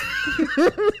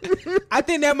 I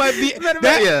think that might be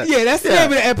that's the name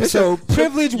of the episode.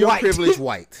 Privileged Your white. privileged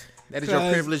white. That is your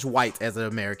 'Cause- privileged white as an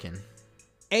American.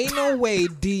 Ain't no way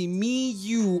me,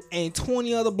 you, and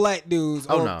 20 other black dudes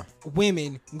Oh, or no.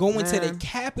 women go into the Man.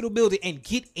 Capitol building and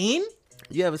get in?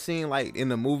 You ever seen like in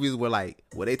the movies where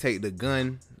they take the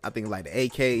gun, I think like the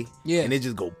AK, Yeah. and it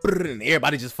just go brrr, and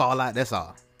everybody just fall out. That's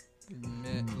all.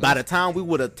 By the time we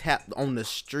would have tapped on the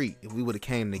street, if we would have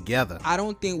came together, I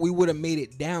don't think we would have made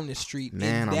it down the street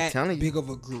Man, in I'm that telling you. big of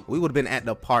a group. we would have been at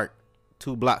the park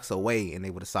 2 blocks away, and they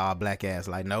would have saw a black ass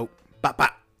like, nope, bop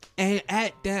bop. And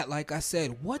at that, like I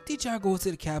said, what did y'all go to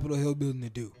the Capitol Hill building to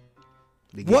do?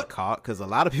 They get What? caught because a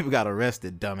lot of people got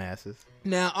arrested, dumbasses.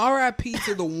 Now, RIP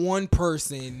to the one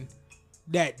person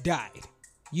that died.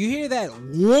 You hear that?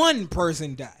 One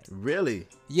person died. Really?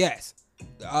 Yes.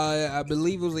 I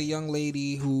believe it was a young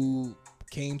lady who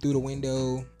came through the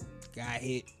window, got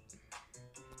hit.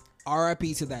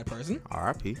 RIP to that person.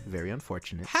 R.I.P. Very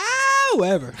unfortunate.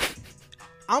 However,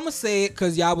 I'm going to say it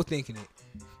because y'all were thinking it.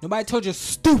 Nobody told your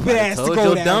stupid ass to Told go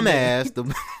your down dumb there. ass.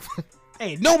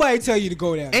 Ain't nobody tell you to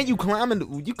go down. And you climbing.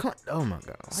 Oh my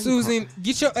god. Why you Susan,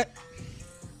 get your...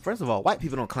 First of all, white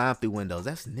people don't climb through windows.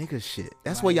 That's nigga shit.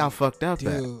 That's where y'all fucked up at.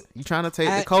 dude, You trying to take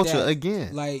the at culture that,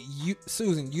 again. Like,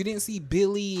 Susan, you didn't see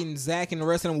Billy and Zach and the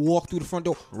rest of them walk through the front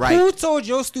door. Right. Who told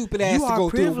your stupid ass You to are go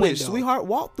through the privileged, window? sweetheart.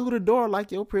 Walk through the door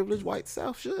like your privileged white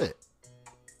self should.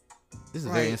 This is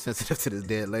very Right. insensitive to this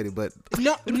dead lady, but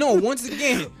No, once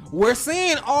again, we're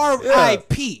saying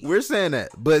R.I.P. we're saying that,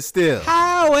 but still.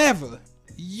 However,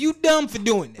 you dumb for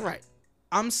doing that. Right.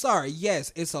 I'm sorry.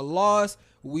 Yes, it's a loss.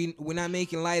 We're not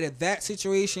making light of that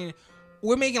situation.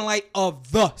 We're making light of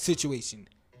the situation.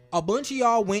 A bunch of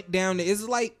y'all went down there. It's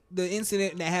like the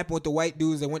incident that happened with the white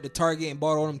dudes that went to Target and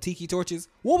bought all them tiki torches.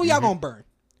 What were y'all gonna burn?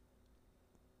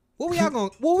 What were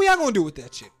y'all gonna do with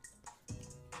that shit?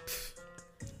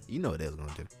 You know what they was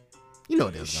gonna do. You know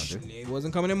what they was gonna do. It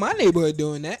wasn't coming in my neighborhood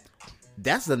doing that.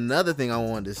 That's another thing I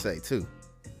wanted to say too.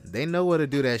 They know where to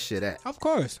do that shit at. Of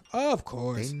course. They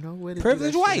know where to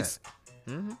Privileged do that whites.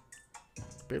 shit at.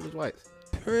 Privileged whites.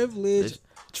 Privileged.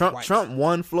 whites. Trump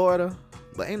won Florida,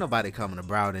 but ain't nobody coming to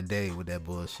Broward and Dade with that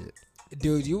bullshit.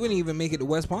 Dude, you wouldn't even make it to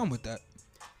West Palm with that.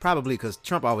 Probably because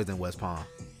Trump always in West Palm.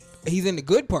 He's in the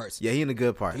good parts. Yeah, he in the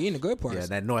good part. He in the good parts. Yeah,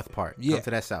 that north part. Yeah. Come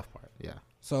to that south part. Yeah.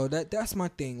 So that's my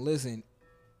thing. Listen,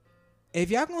 if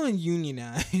y'all gonna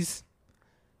unionize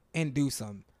and do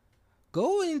something,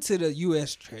 go into the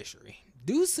U.S. Treasury.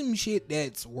 Do some shit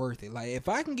that's worth it. Like if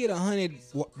I can get 100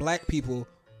 black people,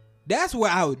 that's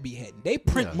where I would be heading. They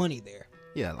print Yeah. money there.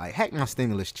 Yeah, like hack my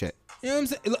stimulus check. You know what I'm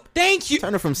saying? Look, thank you.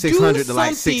 Turn it from 600 Do to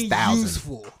like something 6,000.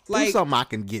 Useful. Do Like something I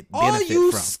can get all benefit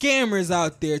you from. scammers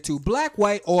out there too, black,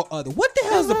 white, or other. What the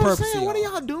hell's the That's what I'm purpose saying. of What are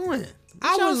y'all? y'all doing?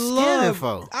 I What y'all would scamming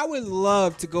for? I would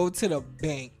love to go to the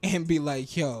bank and be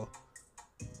like, yo,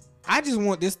 I just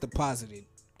want this deposited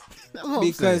That's what I'm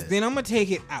because saying. then I'm gonna take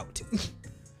it out.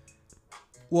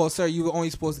 Well, sir, you were only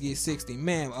supposed to get 60.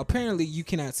 Ma'am, apparently you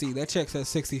cannot see. That check says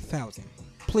 60,000.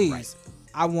 Please,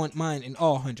 I want mine in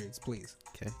all hundreds, please.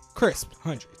 Okay. Crisp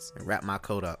hundreds. Wrap my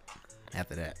coat up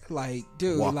after that. Like,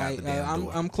 dude, Walk out like the damn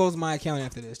door. I'm closing my account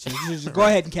after this. Just go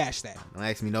ahead and cash that. Don't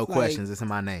ask me no questions. It's in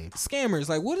my name. Scammers,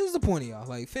 like, what is the point of y'all?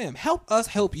 Like, fam, help us,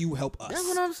 help you, help us. That's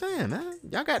what I'm saying, man.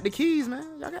 Y'all got the keys,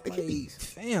 man. Y'all got the Like, keys.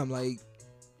 fam, like,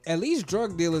 at least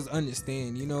drug dealers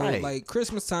understand. You know, Right. like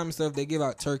Christmas time and stuff, they give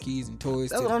out turkeys and toys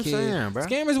That's to what the I'm kids. saying, bro.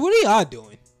 Scammers, what are y'all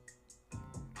doing?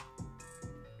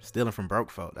 Stealing from broke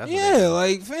folk. That's what Yeah, they-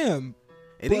 like fam.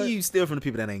 and then but- you steal from the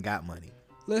people that ain't got money.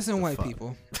 Listen, white fuck?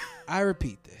 people. I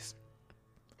repeat this.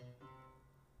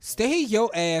 Stay your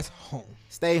ass home.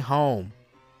 Stay home.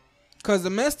 Cause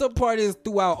the messed up part is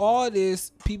throughout all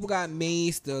this, people got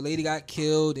maced, the lady got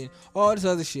killed, and all this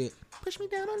other shit. Push me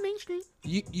down on Main Street.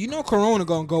 You know Corona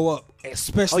gonna go up,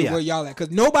 especially Oh, yeah. where y'all at.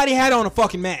 Cause nobody had on a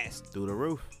fucking mask. Through the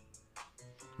roof.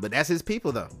 But that's his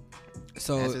people, though. That's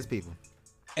So his people.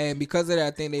 and because of that,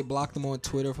 I think they blocked them on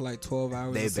Twitter for like 12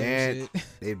 hours. They or some banned. shit.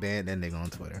 They banned that nigga on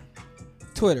Twitter.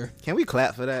 Twitter. Can we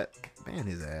clap for that? Ban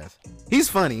his ass. He's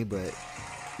funny, but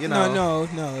you know,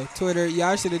 No. Twitter.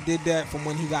 Y'all should have did that from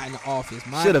when he got in the office.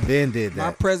 should have been did My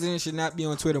that. president should not be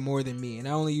on Twitter more than me, and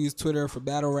I only use Twitter for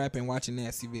battle rap and watching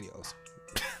nasty videos.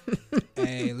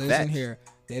 Hey, listen Facts. here.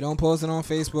 They don't post it on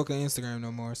Facebook or Instagram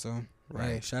no more, so hey,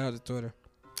 Right. shout out to Twitter.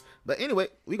 But anyway,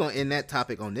 we gonna end that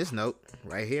topic on this note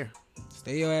right here.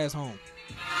 Stay your ass home.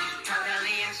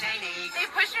 They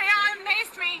pushed me out and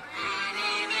maced me.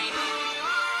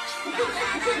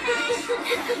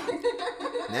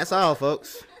 And that's all,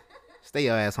 folks. Stay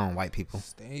your ass home, white people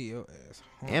Stay your ass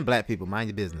home. and black people. Mind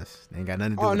your business. They ain't got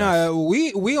nothing to do Oh with us.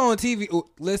 no, we on TV.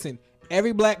 Listen,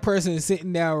 every black person is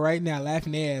sitting down right now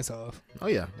laughing their ass off. Oh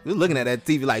yeah, we're looking at that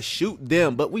TV like shoot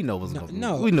them, but we know what's going.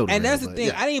 No, we know. and that's the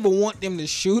thing. I didn't even want them to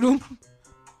shoot him,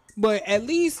 but at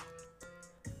least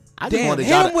I just damn, wanted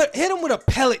y'all. hit him with a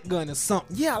pellet gun or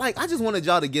something. Yeah, like I just wanted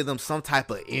y'all to give them some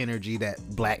type of energy that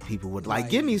black people would like.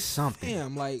 Give me something.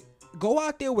 Damn, like go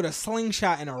out there with a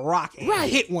slingshot and a rock and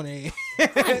Right. hit one of them.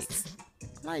 Right.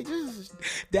 Like just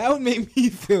That would make me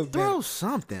feel better. throw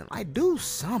something. Like do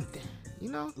something. You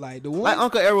know. Like the one Like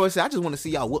Uncle Errol said, I just want to see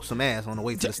y'all whoop some ass on the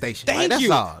way to the station. Thank Like, that's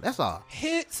you. all. That's all.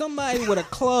 hit somebody with a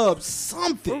club, For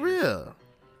something. real.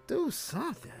 Do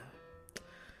something.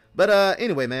 But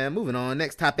anyway, man, moving on.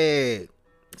 Next topic.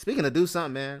 Speaking of do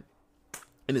something, man.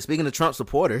 And speaking of Trump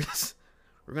supporters,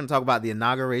 we're gonna talk about the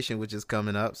inauguration, which is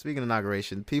coming up. Speaking of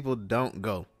inauguration, people don't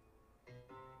go.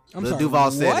 I'm Lil sorry,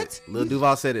 Duval said what? it. Lil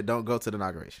Duval said it. Don't go to the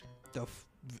inauguration.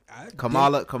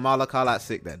 Kamala. Kamala called out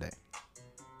sick that day.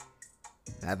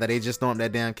 After they just stormed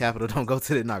that damn Capitol, don't go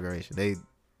to the inauguration.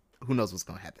 Who knows what's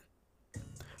gonna happen.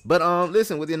 But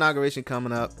listen, with the inauguration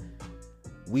coming up,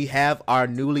 we have our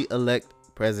newly elected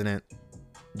president,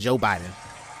 Joe Biden.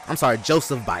 I'm sorry,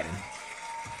 Joseph Biden.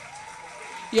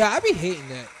 Yeah, I be hating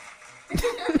that.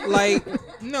 Like,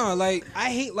 no, like I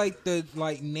hate like the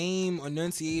like name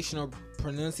enunciation or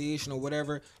pronunciation or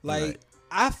whatever. Like, Right.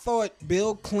 I thought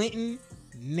Bill Clinton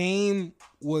name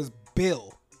was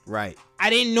Bill. Right. I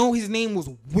didn't know his name was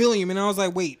William, and I was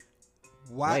like, wait,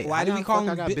 why Wait, did how we the call fuck him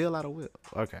I got Bill? Bill out of Will?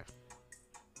 Okay.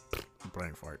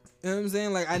 Brain fart. You know what I'm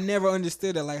saying? Like, I never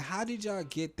understood that. Like, how did y'all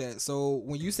get that? So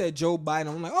when you said Joe Biden,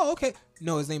 I'm like, oh, okay.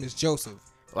 No, his name is Joseph.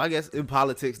 Well, I guess in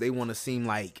politics they want to seem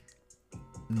like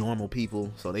normal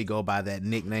people, so they go by that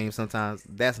nickname sometimes.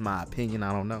 That's my opinion.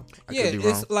 I don't know. I Yeah, could be wrong.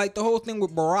 it's like the whole thing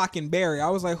with Barack and Barry. I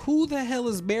was like, who the hell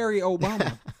is Barry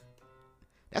Obama?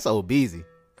 That's old Beezy.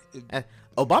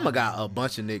 Obama got a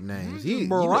bunch of nicknames.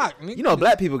 Barack, you know,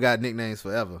 black people got nicknames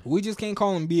forever. We just can't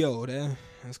call him B.O.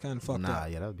 That's kind of fucked Nah,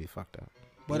 up. yeah, that would be fucked up.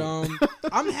 But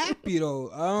I'm happy though.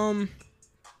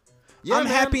 Yeah, I'm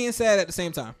man. happy and sad at the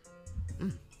same time.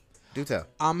 Do tell.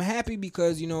 I'm happy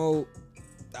because, you know,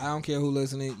 I don't care who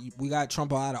listening. We got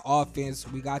Trump out of office.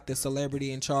 We got the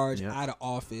celebrity in charge Yeah. out of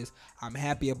office. I'm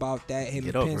happy about that. Him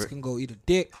Get and over Pence it. can go eat a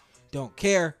dick. Don't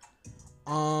care.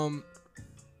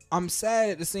 I'm sad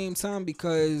at the same time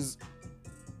because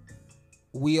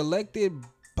we elected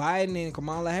Biden and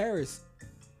Kamala Harris,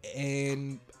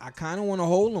 and I kind of want to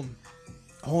hold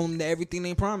them to everything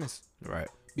they promised. Right.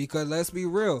 Because let's be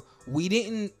real, we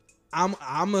didn't. I'm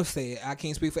gonna say it. I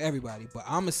can't speak for everybody, but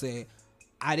I'm gonna say it.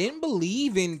 I didn't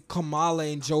believe in Kamala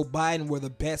and Joe Biden were the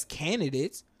best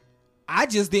candidates. I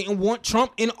just didn't want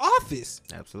Trump in office.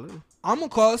 Absolutely. I'm gonna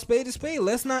call a spade a spade.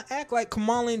 Let's not act like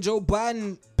Kamala and Joe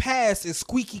Biden past is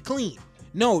squeaky clean.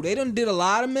 No, they done did a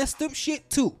lot of messed up shit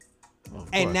too.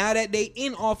 And course. now that they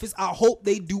in office, I hope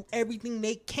they do everything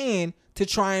they can to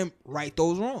try and right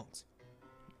those wrongs.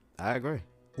 I agree.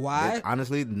 Why? There's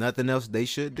honestly, nothing else they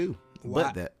should do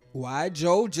but that. Why,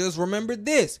 Joe? Just remember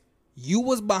this. You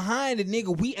was behind a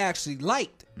nigga we actually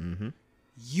liked. Mm-hmm.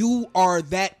 You are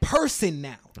that person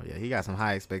now. Oh yeah, he got some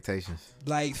high expectations.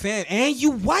 Like, fam, and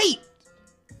you white.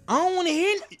 I don't want to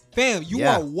hear. Fam, you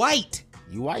Yeah. are white.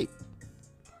 You white.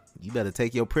 you better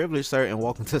take your privilege, sir, and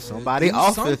walk into somebody's do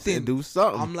office something. and do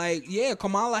something. I'm like, yeah,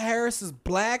 Kamala Harris is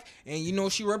black, and you know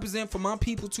she represent for my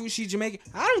people too. She's Jamaican.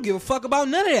 I don't give a fuck about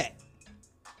none of that.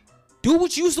 Do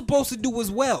what you supposed to do as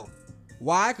well.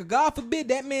 Why? Cause God forbid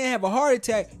that man have a heart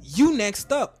attack. You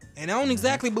next up, and I don't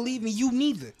exactly believe in you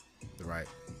neither. Right.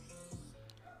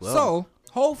 So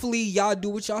hopefully y'all do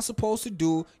what y'all supposed to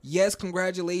do. Yes,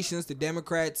 congratulations. The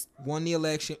Democrats won the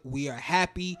election. We are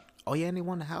happy. Oh yeah, and they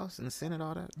won the House and the Senate,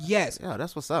 all that. Yes. Yeah,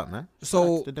 that's what's up, man. So-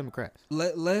 Shout out to the Democrats.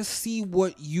 Let's see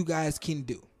what you guys can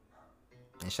do.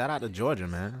 And shout out to Georgia,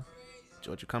 man.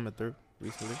 Georgia coming through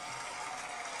recently.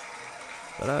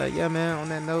 But yeah, man. On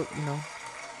that note, you know,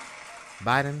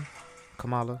 Biden,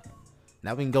 Kamala.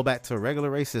 Now we can go back to regular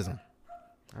racism.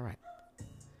 All right.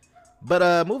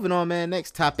 But moving on, man.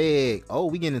 Next topic. Oh,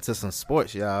 we getting into some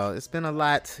sports, y'all. It's been a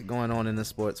lot going on in the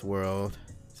sports world.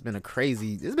 It's been a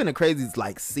crazy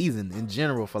like season in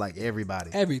general for like everybody.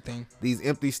 Everything. These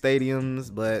empty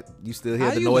stadiums, but you still hear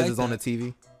How the you noises like on the that?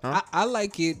 TV. Huh? I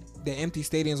like it, the empty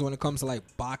stadiums when it comes to like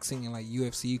boxing and like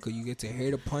UFC, because you get to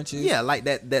hear the punches. Yeah, like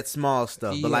that small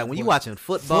stuff. Yeah, but like when you but watching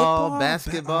football, football,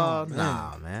 basketball, oh, man.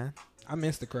 nah, man. I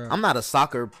miss the crowd. I'm not a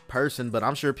soccer person, but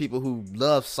I'm sure people who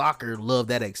love soccer love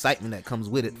that excitement that comes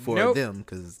with it for Nope. them,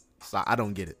 because I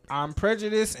don't get it. I'm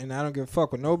prejudiced and I don't give a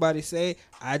fuck what nobody say.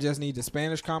 I just need the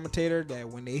Spanish commentator that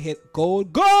when they hit goal,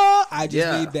 I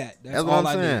just need that. That's all what I'm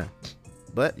I saying. need.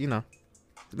 But you know,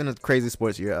 it's been a crazy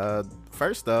sports year.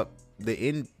 First up,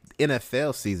 the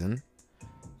NFL season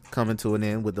coming to an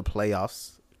end with the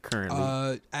playoffs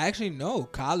currently. Actually, no.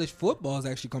 College football is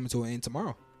actually coming to an end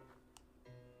tomorrow.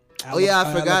 Oh yeah,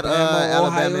 I forgot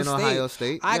Alabama and Ohio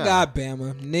State. I Yeah. got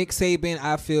Bama. Nick Saban,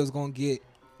 I feel, is gonna get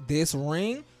this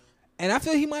ring, and I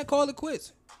feel he might call it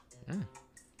quits.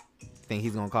 Think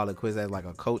he's gonna call it quits as like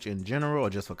a coach in general, or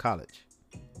just for college,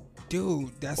 Dude,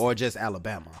 or just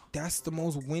Alabama? that's the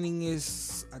most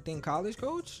winningest, I think, college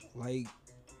coach. Like,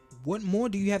 what more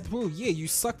do you have to prove? Yeah, you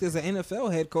sucked as an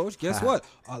NFL head coach. Guess what?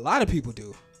 A lot of people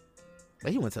do.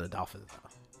 But he went to the Dolphins though.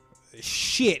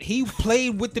 Shit, he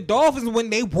played with the Dolphins when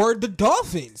they were the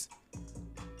Dolphins.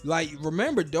 Like,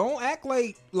 remember, don't act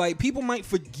like people might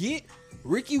forget.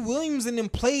 Ricky Williams and them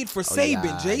played for Saban.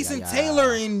 yeah, Jason yeah.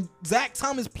 Taylor and Zach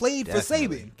Thomas played for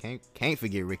Definitely. Saban. Can't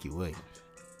forget Ricky Williams.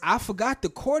 I forgot the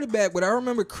quarterback, but I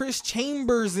remember Chris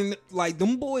Chambers and like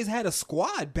them boys had a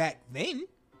squad back then.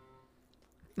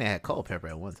 They had Culpepper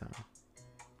at one time.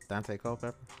 Dante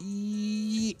Culpepper.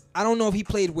 I don't know if he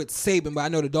played with Saban, but I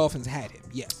know the Dolphins had him.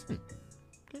 Yes.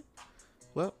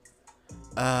 Well,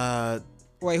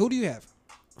 Wait, who do you have?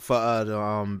 for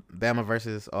the Bama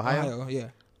versus Ohio. Yeah.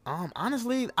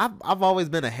 Honestly, I've always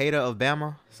been a hater of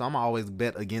Bama, so I'm always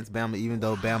bet against Bama, even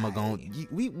though Bama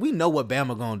we know what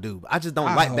Bama gonna do. I just don't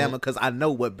I like hope. Bama because I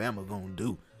know what Bama gonna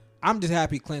do. I'm just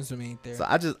happy Clemson ain't there. So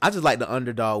I just like the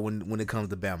underdog when it comes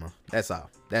to Bama. That's all.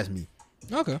 That's me.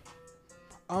 Okay.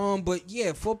 But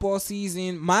yeah, football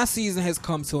season. My season has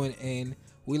come to an end.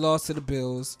 We lost to the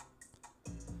Bills.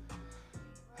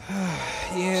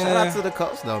 Yeah. Shout out to the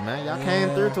Colts though, man. Y'all came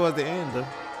through towards the end though.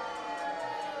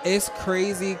 It's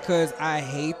crazy because I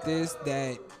hate this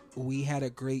that we had a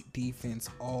great defense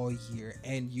all year,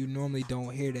 and you normally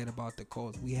don't hear that about the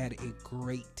Colts. We had a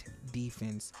great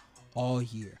defense all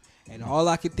year, and all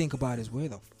I could think about is where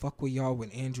the fuck were y'all when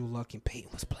Andrew Luck and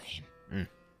Peyton was playing?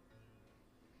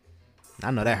 I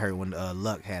know that hurt when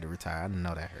Luck had to retire. I didn't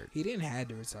know that hurt. He didn't have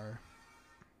to retire.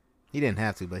 He didn't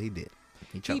have to, but he did.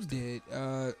 He chose He did.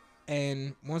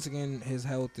 And once again, his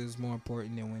health is more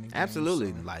important than winning games,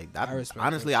 Absolutely. so Like, I respect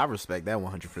honestly, it. I respect that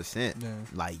 100%. Yeah.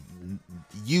 Like,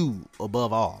 you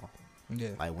above all. Yeah.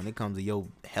 Like, when it comes to your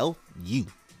health, you.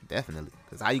 Definitely.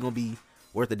 Because how you going to be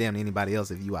worth a damn to anybody else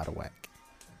if you out of whack?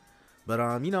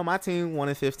 But, you know, my team won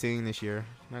in 15 this year.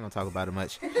 I'm not going to talk about it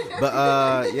much.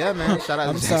 But, yeah, man. Shout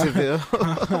out to Jacksonville.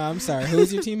 I'm sorry.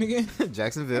 Who's your team again?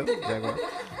 Jacksonville. Jaguars.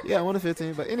 Yeah, 1 in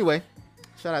 15. But anyway,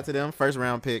 shout out to them. First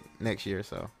round pick next year.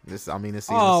 So, this season.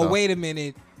 Oh, so. wait a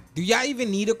minute. Do y'all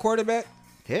even need a quarterback?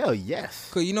 Hell yes.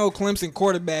 Because you know Clemson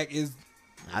quarterback is...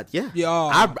 Yeah.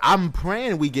 I'm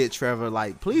praying we get Trevor.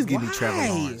 Like, please give me Trevor Why?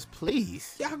 Lawrence.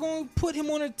 Please. Y'all going to put him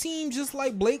on a team just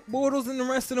like Blake Bortles and the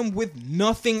rest of them with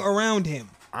nothing around him.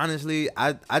 Honestly,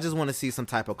 I just want to see some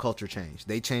type of culture change.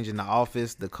 They changing the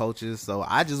office, the coaches. So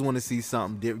I just want to see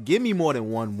something different. Give me more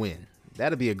than one win.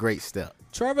 That'd be a great step.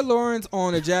 Trevor Lawrence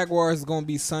on the Jaguars is going to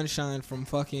be Sunshine from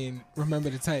fucking Remember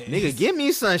the Titans. Nigga, give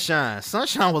me Sunshine.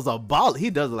 Sunshine was a ball. He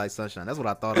does look like Sunshine. That's what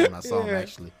I thought of when I saw him,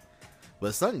 actually.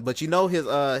 But you know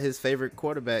his favorite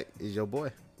quarterback is your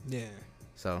boy. Yeah.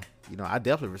 So, you know, I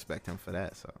definitely respect him for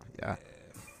that. So, yeah.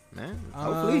 Man,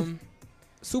 hopefully.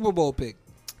 Super Bowl pick.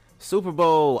 Super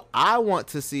Bowl, I want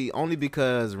to see only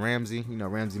because Ramsey,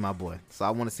 Ramsey my boy. So I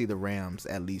want to see the Rams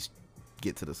at least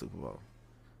get to the Super Bowl.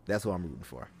 That's what I'm rooting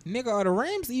for. Nigga, are the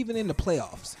Rams even in the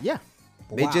playoffs? Yeah.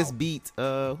 They Wow. just beat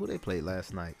who they played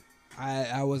last night.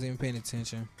 I wasn't even paying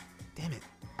attention. Damn it.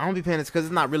 I don't be paying attention because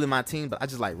it's not really my team, but I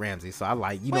just like Ramsey. So I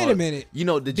like, Wait a minute.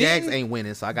 The Jags Didn't- ain't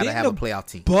winning, so I got to didn't have a the playoff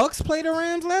team. Bucks played the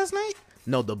Rams last night?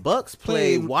 No, the Bucks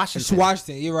played Washington.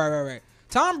 Washington. You're right.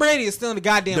 Tom Brady is still in the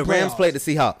goddamn The Rams playoffs. played the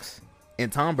Seahawks.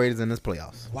 And Tom Brady's in this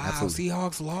playoffs. Wow, Absolutely.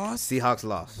 Seahawks lost? Seahawks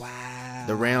lost. Wow.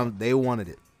 The Rams, they wanted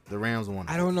it. The Rams wanted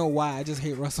it. I don't know why. I just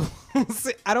hate Russell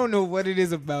Wilson. I don't know what it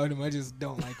is about him. I just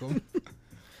don't like him.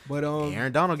 But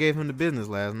Aaron Donald gave him the business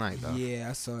last night, though. yeah,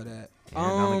 I saw that. Aaron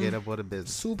Donald gave up with the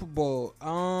business. Super Bowl.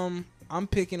 I'm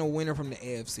picking a winner from the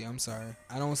AFC. I'm sorry.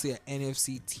 I don't see an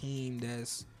NFC team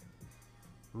that's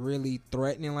really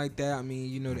threatening like that. I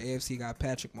mean, the AFC got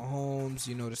Patrick Mahomes.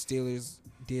 The Steelers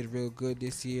did real good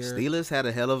this year. Steelers had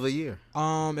a hell of a year.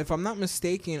 If I'm not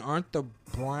mistaken, aren't the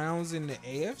Browns in the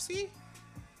AFC?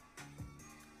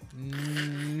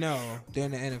 No, they're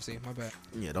in the NFC. My bad.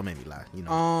 Yeah, don't make me lie.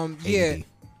 Yeah, ADD.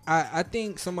 I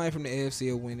think somebody from the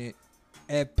AFC will win it.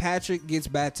 If Patrick gets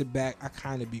back to back, I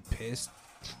kind of be pissed.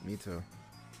 Me too.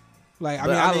 Like,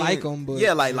 But I like him, but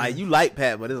yeah, like you like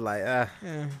Pat, but it's like, yeah.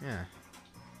 yeah.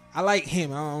 I like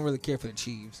him. I don't really care for the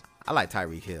Chiefs. I like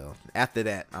Tyreek Hill. After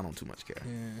that, I don't too much care.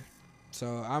 Yeah. So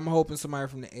I'm hoping somebody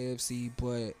from the AFC,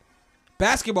 but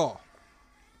basketball,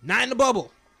 not in the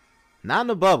bubble. Not in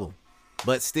the bubble,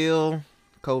 but still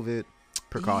COVID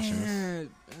precautions.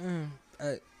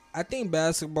 Yeah, I think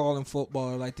basketball and football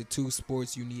are like the two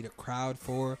sports you need a crowd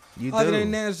for. You Other do.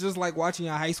 than that, it's just like watching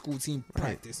your high school team Right.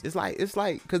 practice. It's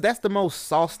like, because that's the most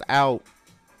sauced out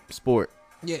sport.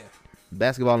 Yeah.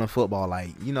 Basketball and football,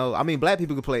 black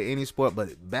people can play any sport, but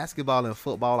basketball and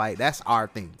football, that's our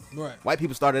thing. Right. White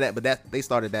people started that, but they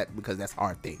started that because that's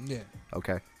our thing. Yeah.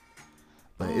 Okay.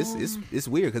 But it's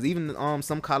weird because even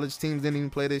some college teams didn't even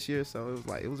play this year, so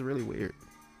it was really weird.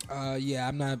 Yeah,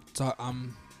 I'm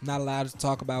not allowed to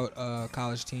talk about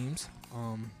college teams.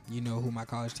 You know who my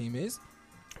college team is.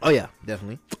 Oh yeah,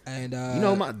 definitely. And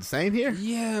same here.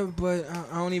 Yeah, but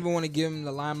I don't even want to give him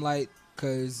the limelight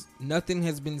because nothing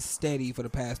has been steady for the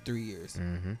past 3 years.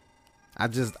 Mm-hmm.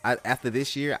 After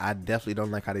this year, I definitely don't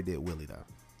like how they did Willie though.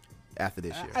 After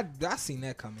this year, I seen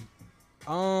that coming.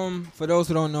 For those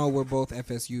who don't know, we're both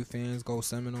FSU fans. Go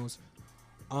Seminoles.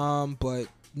 But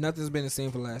nothing's been the same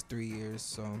for the last 3 years,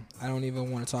 so I don't even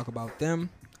want to talk about them.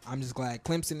 I'm just glad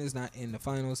Clemson is not in the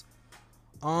finals.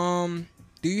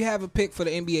 Do you have a pick for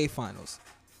the NBA finals?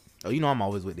 Oh, I'm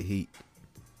always with the Heat.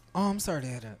 Oh, I'm sorry to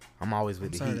hear that. I'm always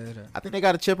with the sorry Heat. to hear that. I think they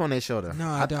got a chip on their shoulder. No,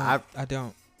 I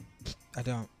don't. I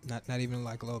don't. Not even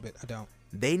like a little bit. I don't.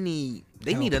 They need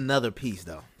Help. another piece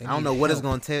though. They I don't need know what it's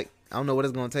help. gonna take. I don't know what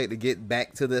it's gonna take to get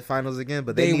back to the finals again,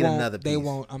 but they need won't, another piece. They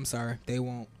won't. I'm sorry. They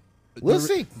won't. We'll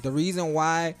see. The reason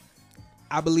why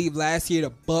I believe last year the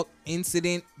Buck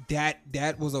incident that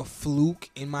was a fluke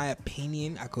in my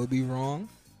opinion. I could be wrong.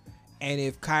 And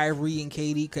if Kyrie and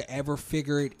KD could ever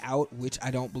figure it out, which I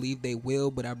don't believe they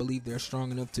will, but I believe they're strong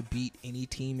enough to beat any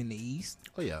team in the East.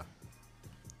 Oh yeah.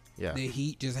 Yeah. The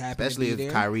Heat just happen Especially to if be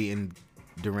there. Kyrie and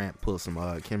Durant pull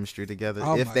some chemistry together.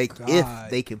 Oh if my they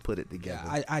God. can put it together.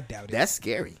 Yeah, I doubt it. That's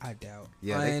scary. I doubt.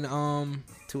 Yeah, And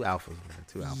two alphas, man.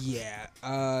 Two alphas. yeah.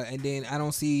 And then I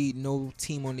don't see no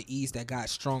team on the East that got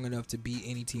strong enough to beat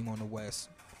any team on the West.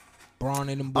 Braun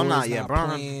and them boys not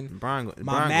playing. Brian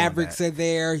My Mavericks are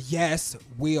there. Yes,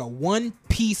 we are one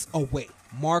piece away.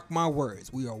 Mark my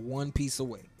words. We are one piece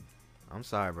away. I'm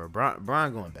sorry, bro.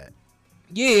 Brian going back.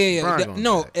 Yeah. Bron going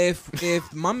No, back.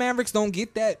 if my Mavericks don't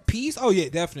get that piece, oh yeah,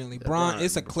 definitely. Bron, Bron-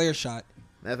 it's a clear shot.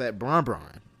 Matter of fact,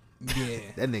 Brian. Yeah.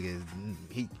 That nigga is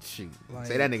he shoot. Like-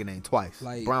 Say that nigga name twice.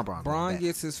 Like Brian. Bron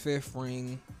gets his 5th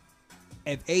ring.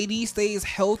 If AD stays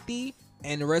healthy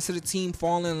and the rest of the team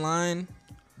fall in line,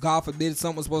 God forbid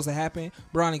something was supposed to happen,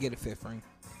 Bron will get a 5th ring.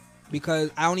 Because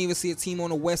I don't even see a team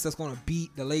on the West that's going to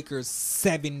beat the Lakers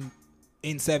 7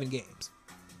 games.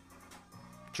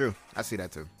 True. I see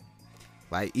that too.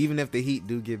 Like even if the Heat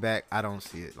do get back, I don't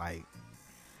see it. Like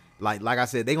I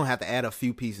said, they're gonna have to add a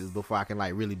few pieces before I can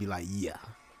really be like, yeah.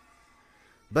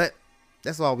 But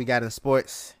that's all we got in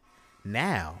sports.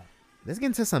 Now, let's get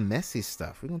into some messy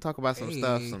stuff. We're gonna talk about some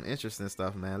stuff, some interesting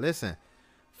stuff, man. Listen,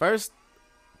 first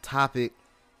topic,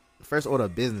 first order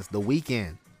of business, The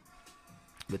Weeknd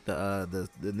with the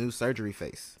new surgery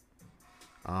face.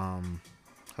 Hold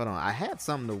on, I had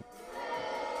something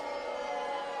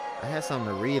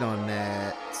to read on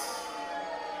that.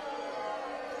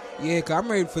 Yeah, 'cause I'm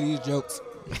ready for these jokes.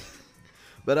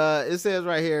 But it says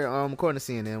right here, according to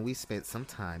CNN, we spent some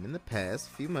time in the past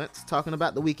few months talking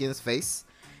about The Weeknd's face,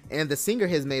 and the singer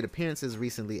has made appearances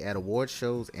recently at award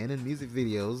shows and in music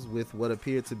videos with what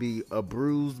appeared to be a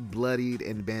bruised, bloodied,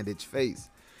 and bandaged face.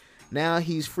 Now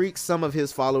he's freaked some of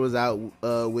his followers out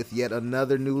with yet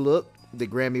another new look. The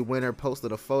Grammy winner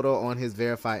posted a photo on his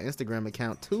verified Instagram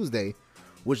account Tuesday,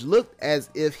 which looked as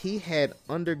if he had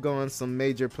undergone some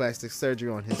major plastic surgery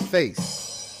on his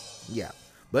face. Yeah.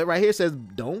 But right here says,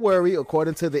 don't worry,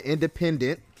 according to The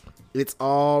Independent, it's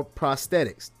all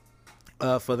prosthetics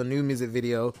for the new music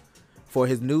video for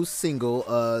his new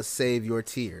single, Save Your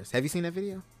Tears. Have you seen that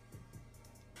video?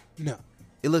 No.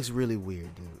 It looks really weird,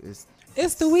 dude.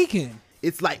 It's The Weeknd.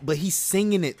 It's like, but he's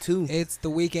singing it too. It's The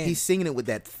Weeknd. He's singing it with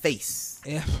that face.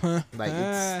 Yeah. Like,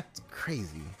 it's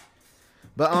crazy.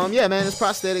 But yeah, man, it's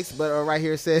prosthetics. But right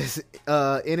here it says,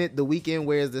 in it, The Weeknd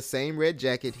wears the same red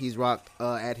jacket he's rocked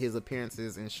at his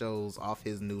appearances and shows off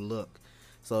his new look.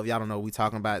 So if y'all don't know, we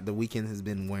talking about The Weeknd has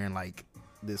been wearing like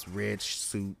this red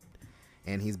suit,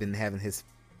 and he's been having his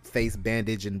face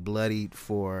bandaged and bloodied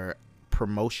for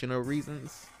promotional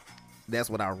reasons. That's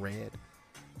what I read,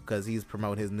 because he's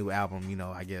promoting his new album. You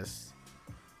know, I guess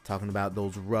talking about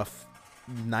those rough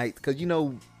nights. Because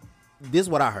this is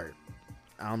what I heard.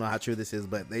 I don't know how true this is,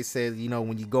 but they said,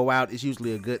 when you go out, it's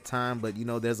usually a good time, but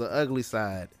there's an ugly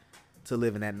side to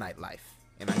living that nightlife.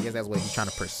 And I guess that's what he's trying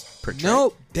to portray.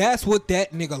 Nope, that's what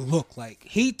that nigga looked like.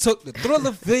 He took the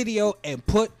Thriller video and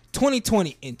put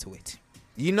 2020 into it.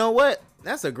 You know what?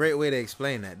 That's a great way to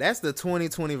explain that. That's the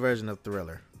 2020 version of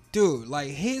Thriller. Dude, like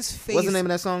his face. What's the name of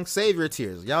that song? Save Your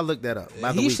Tears. Y'all look that up.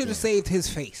 He should have saved his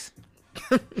face.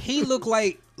 He looked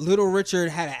like Little Richard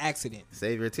had an accident.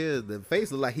 Save Your Tears. The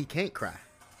face looked like he can't cry.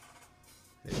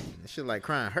 That shit like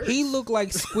crying hurts. He looked like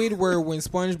Squidward when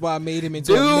SpongeBob made him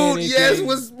into a Dude, mannequin. yes,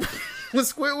 was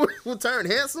Squidward will turn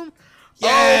handsome?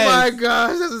 Yes. Oh my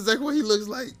gosh, that's exactly what he looks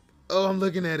like. Oh, I'm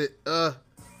looking at it. And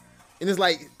it's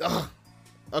like,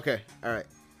 okay, all right.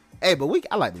 Hey, but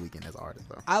I like The Weeknd as an artist,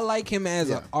 though. I like him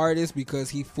as an artist because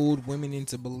he fooled women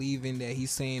into believing that he's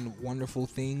saying wonderful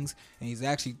things, and he's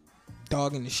actually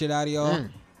dogging the shit out of y'all.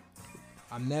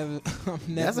 I'm never.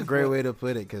 That's a great way to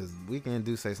put it, because Weeknd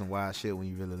do say some wild shit when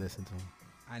you really listen to him.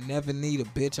 I never need a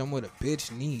bitch. I'm what a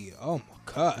bitch need. Oh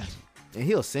my god. And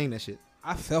he'll sing that shit.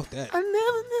 I felt that. I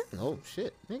never. Oh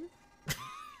shit, nigga.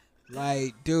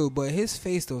 Like, dude, but his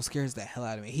face though scares the hell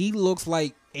out of me. He looks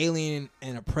like Alien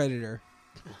and a Predator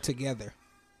together.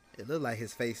 It looked like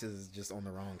his face is just on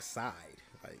the wrong side.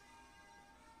 Like,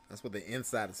 that's what the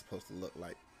inside is supposed to look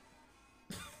like.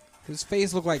 His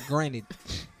face looked like granite.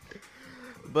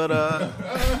 But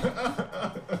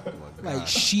like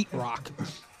sheetrock.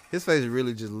 His face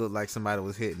really just looked like somebody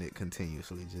was hitting it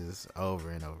continuously, just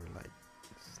over and over. Like,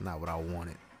 it's not what I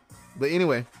wanted. But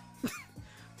anyway,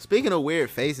 speaking of weird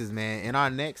faces, man, in our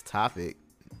next topic,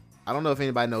 I don't know if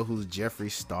anybody know who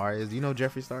Jeffree Star is. Do you know who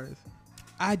Jeffree Star is?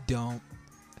 I don't.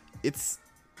 It's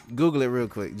Google it real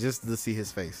quick just to see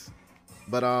his face.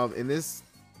 But in this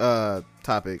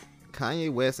topic,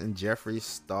 Kanye West and Jeffree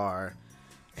Star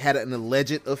had an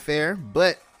alleged affair,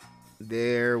 but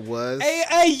there was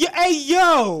Hey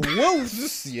yo. Whoa.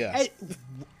 Yeah.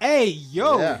 Hey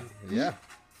yo. Yeah.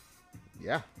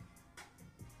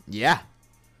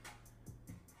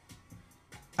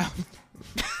 I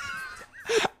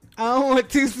don't want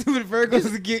two stupid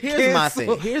Virgos to get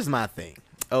canceled. Here's my thing.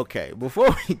 Okay,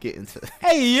 before we get into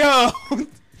Hey yo.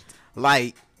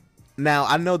 like, now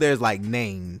I know there's like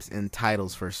names and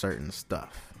titles for certain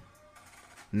stuff.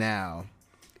 Now,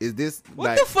 is this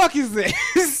What the fuck is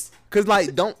this? Cause like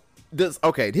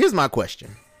okay, here's my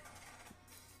question.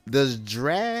 Does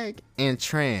drag and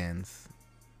trans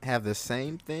have the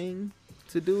same thing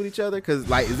to do with each other? Cause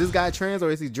like, is this guy trans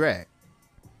or is he drag?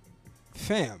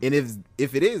 Fam. And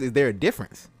if it is there a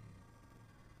difference?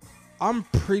 I'm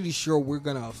pretty sure we're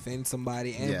gonna offend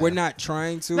somebody, and we're not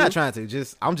trying to. Not trying to.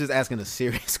 I'm just asking a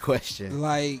serious question.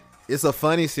 Like, it's a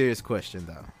funny, serious question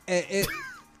though. It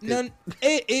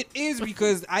is,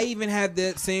 because I even had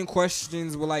that same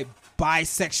questions with like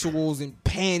bisexuals and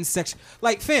pansexual.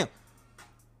 Like, fam,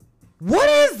 what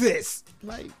is this?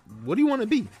 Like, what do you want to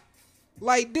be?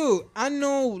 Like, dude, I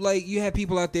know like you have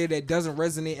people out there that doesn't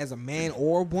resonate as a man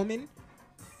or a woman.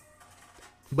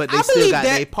 But they still got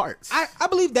their parts. I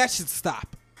believe that should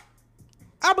stop.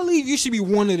 I believe you should be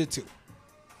one of the two.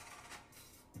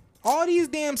 All these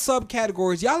damn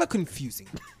subcategories, y'all are confusing.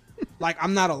 Like,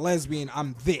 I'm not a lesbian,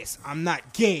 I'm this. I'm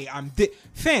not gay, I'm this.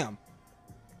 Fam,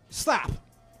 stop.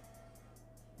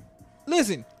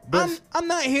 Listen, I'm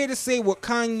not here to say what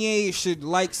Kanye should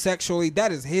like sexually.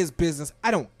 That is his business.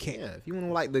 I don't care. Yeah, if you want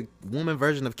to like the woman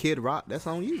version of Kid Rock, that's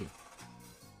on you.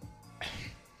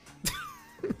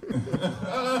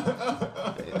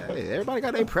 Hey, everybody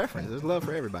got their preference. There's love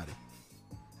for everybody.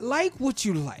 Like what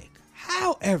you like.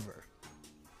 However,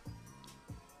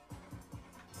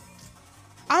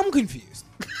 I'm confused.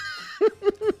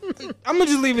 I'm gonna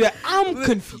just leave it at I'm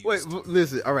confused. Wait,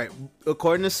 listen. All right.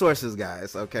 According to sources,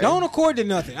 guys, okay. Don't accord to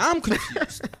nothing. I'm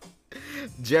confused.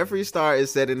 Jeffree Star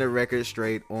is setting the record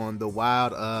straight on the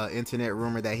wild internet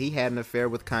rumor that he had an affair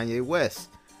with Kanye West.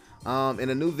 In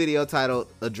a new video titled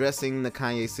 "Addressing the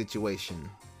Kanye Situation."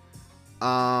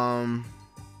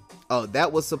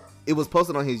 It was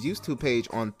posted on his YouTube page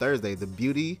on Thursday. The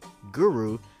beauty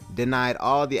guru denied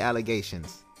all the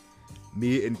allegations.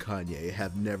 Me and Kanye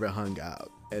have never hung out,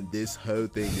 and this whole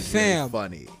thing is really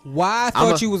funny. Why I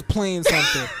thought you was playing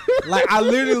something. Like, I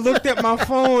literally looked at my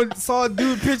phone, saw a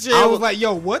dude picture, and was like,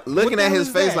 yo, what? Looking what at his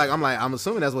face, that? I'm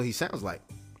assuming that's what he sounds like.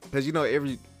 Because, you know,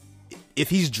 if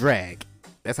he's drag,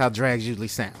 that's how drags usually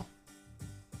sound.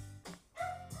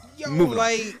 Yo, Moving on.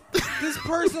 like, this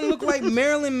person looked like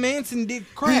Marilyn Manson did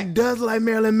crack. He does like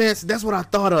Marilyn Manson. That's what I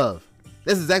thought of.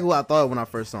 That's exactly what I thought of when I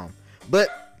first saw him. But,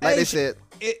 like they said...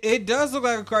 It does look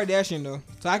like a Kardashian, though.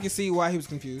 So I can see why he was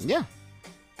confused. Yeah.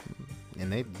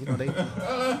 And they just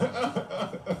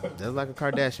like a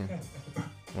Kardashian.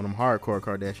 One of them hardcore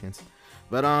Kardashians.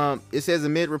 But it says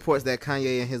amid reports that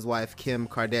Kanye and his wife Kim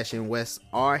Kardashian West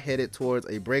are headed towards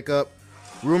a breakup.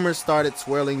 Rumors started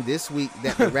swirling this week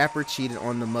that the rapper cheated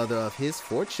on the mother of his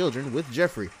 4 children with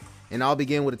Jeffree. And all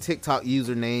began with a TikTok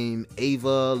user named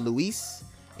Ava Luis.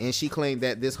 And she claimed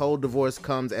that this whole divorce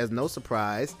comes as no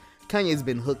surprise. Kanye's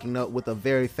been hooking up with a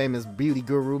very famous beauty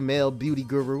guru, male beauty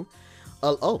guru.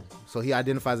 So he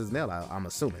identifies as male, I'm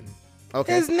assuming.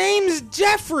 Okay. His name's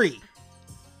Jeffree.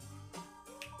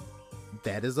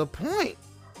 That is a point.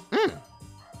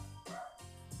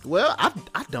 Well, I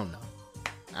don't know.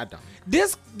 I don't.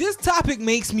 This topic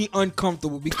makes me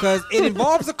uncomfortable because it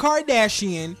involves a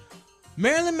Kardashian,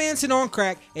 Marilyn Manson on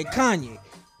crack, and Kanye.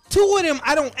 2 of them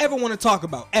I don't ever want to talk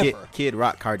about, ever. Kid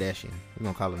Rock Kardashian. We're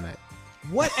going to call him that.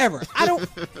 Whatever. I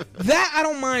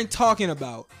don't mind talking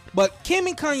about. But Kim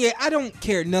and Kanye, I don't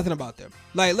care nothing about them.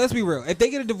 Like, let's be real. If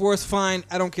they get a divorce, fine.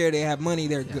 I don't care. They have money.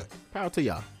 They're good. Power to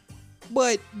y'all.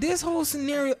 But this whole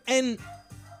scenario, and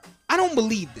I don't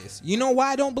believe this. You know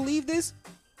why I don't believe this?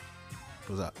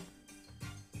 What's up?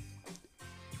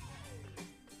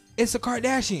 It's a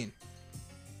Kardashian.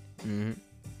 Mm-hmm.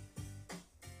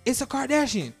 It's a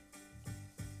Kardashian.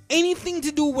 Anything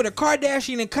to do with a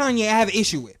Kardashian and Kanye, I have an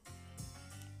issue with.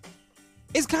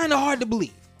 It's kind of hard to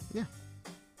believe. Yeah.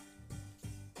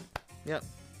 Yep.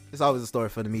 It's always a story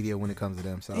for the media when it comes to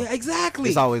them. So Yeah, exactly.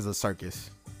 It's always a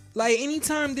circus. Like,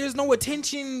 anytime there's no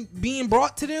attention being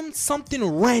brought to them, something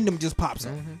random just pops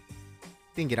up.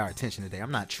 Didn't get our attention today.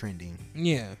 I'm not trending.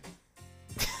 Yeah.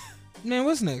 Man,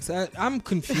 what's next? I'm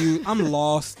confused. I'm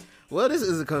lost. Well, this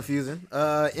is confusing.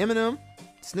 Eminem,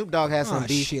 Snoop Dogg has some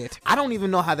beef. Shit. I don't even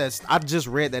know how that's. I just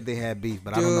read that they had beef,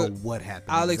 but I don't know what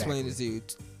happened. I'll exactly. explain this to you.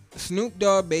 Snoop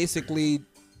Dogg basically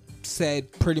said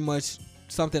pretty much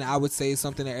something I would say,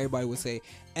 something that everybody would say.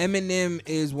 Eminem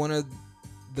is one of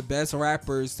the best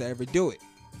rappers to ever do it.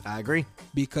 I agree.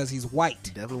 Because he's white.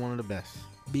 Definitely one of the best.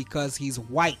 Because he's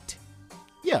white.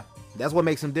 Yeah, that's what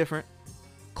makes him different.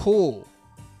 Cool.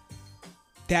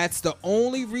 That's the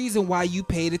only reason why you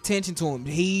paid attention to him.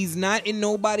 He's not in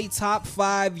nobody top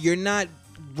 5. You're not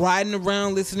riding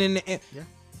around listening to. Yeah.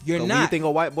 You're so not. When you think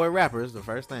of white boy rappers, the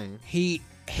first thing He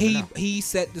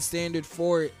set the standard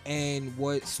for it, and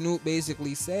what Snoop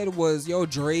basically said was, yo,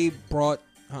 Dre brought,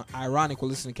 ironic, we're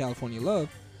listening to California Love,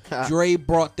 Dre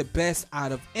brought the best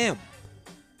out of M.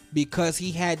 Because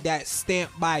he had that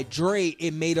stamp by Dre,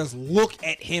 it made us look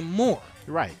at him more.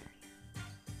 Right.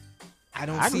 I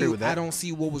don't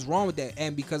see what was wrong with that.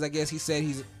 And because I guess he said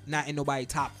he's not in nobody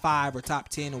top 5 or top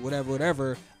 10 or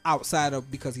whatever, outside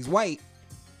of because he's white,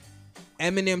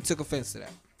 Eminem took offense to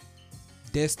that.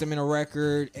 Dissed him in a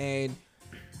record, and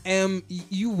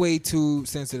you way too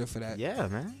sensitive for that. Yeah,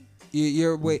 man.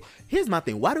 You're way. Here's my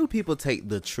thing. Why do people take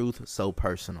the truth so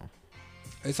personal?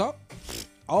 It's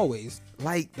always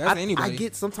like that's anybody. I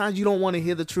get sometimes you don't want to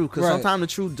hear the truth because sometimes the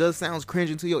truth does sound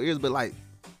cringing to your ears, but like,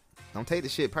 don't take the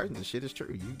shit personal. The shit is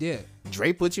true.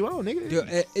 Dre put you on, nigga.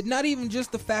 Dude, not even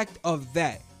just the fact of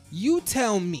that. You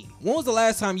tell me, when was the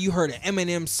last time you heard an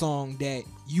Eminem song that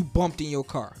you bumped in your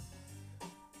car?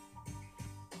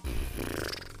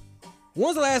 When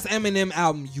was the last Eminem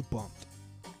album you bumped?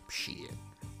 Shit.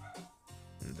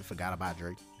 I forgot about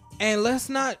Drake. And let's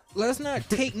not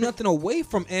take nothing away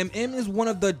from M. M is one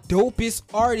of the dopest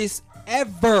artists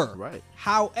ever. Right.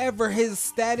 However, his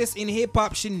status in hip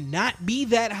hop should not be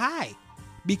that high.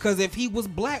 Because if he was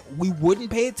black, we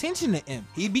wouldn't pay attention to him.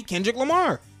 He'd be Kendrick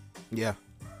Lamar. Yeah,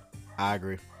 I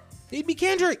agree. He'd be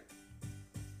Kendrick.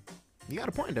 You got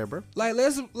a point there, bro.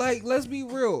 Let's be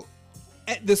real.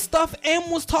 The stuff M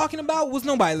was talking about was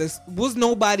nobody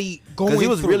going Because he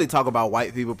was through. really talking about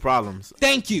white people problems.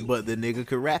 Thank you. But the nigga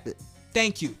could rap it.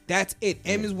 Thank you. That's it.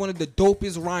 M is one of the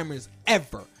dopest rhymers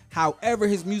ever. However,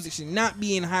 his music should not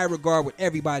be in high regard with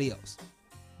everybody else.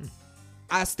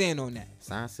 I stand on that.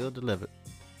 Signed, sealed, delivered.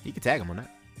 You can tag him on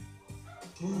that.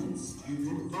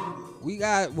 We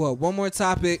got one more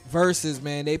topic. Versus,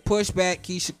 man. They pushed back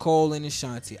Keisha Cole and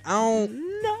Ashanti. I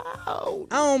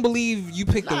don't believe you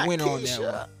picked the winner on that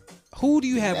one. Who do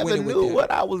you have Never winning with knew that?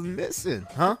 what I was missing,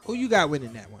 huh? Who you got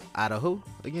winning that one? Out of who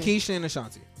again? Keisha and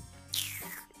Ashanti.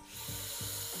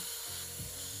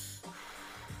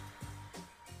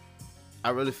 I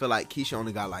really feel like Keisha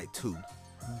only got like 2.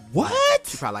 What?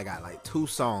 She probably got like 2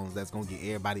 songs that's gonna get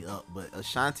everybody up. But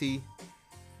Ashanti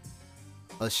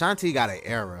got an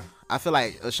era. I feel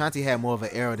like Ashanti had more of an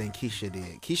era than Keisha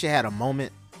did. Keisha had a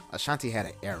moment. Ashanti had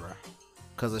an era.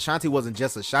 Cause Ashanti wasn't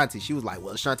just Ashanti. She was like,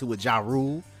 Ashanti with Ja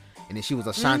Rule, and then she was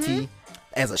Ashanti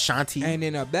as Ashanti. And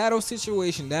in a battle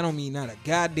situation, that don't mean not a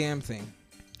goddamn thing.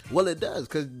 Well, it does,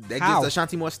 cause that How? gives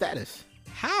Ashanti more status.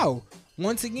 How?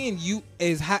 Once again,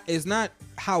 is not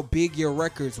how big your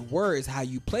records were, is how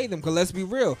you play them. Cause let's be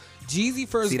real, Jeezy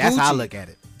first. See, that's Gucci, how I look at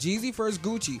it. Jeezy first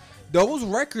Gucci. Those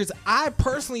records, I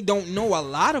personally don't know a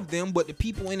lot of them, but the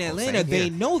people in Atlanta, same they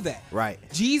here. know that. Right.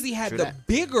 Jeezy had True the that.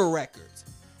 bigger records.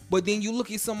 But then you look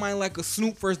at somebody like a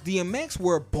Snoop versus DMX,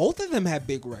 where both of them had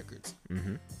big records.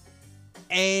 Mm-hmm.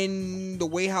 And the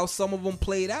way how some of them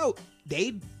played out,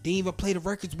 they didn't even play the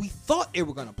records we thought they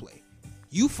were going to play.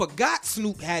 You forgot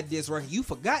Snoop had this record. You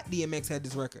forgot DMX had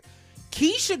this record.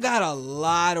 Keisha got a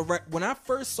lot of when I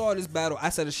first saw this battle, I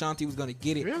said Ashanti was going to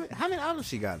get it. Really? How many albums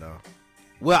she got though?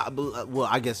 Well,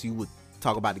 I guess you would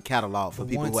talk about the catalog for But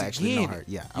people who once actually again, know her.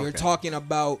 Yeah, You're okay. talking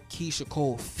about Keisha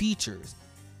Cole features.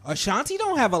 Ashanti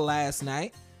don't have a Last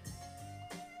Night.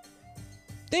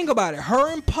 Think about it.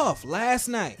 Her and Puff, Last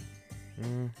Night.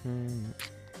 Mm-hmm.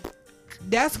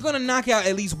 That's going to knock out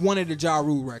at least one of the Ja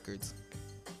Rule records.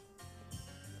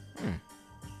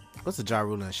 What's the Ja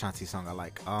Rule and Ashanti song I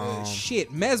like?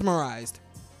 Shit, Mesmerized.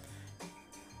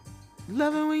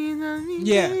 Loving when you know me,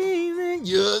 Yeah. baby,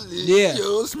 your lips, Yeah.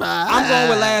 your smile. I'm going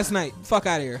with Last Night. Fuck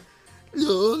out of here.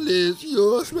 Your lips,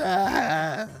 your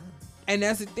smile. And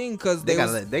that's the thing, because They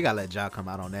gotta let Ja come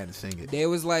out on that and sing it. they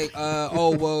was like,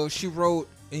 oh, well, she wrote,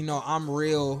 I'm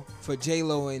Real for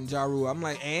J-Lo and Ja Rule. I'm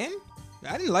like, and?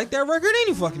 I didn't like that record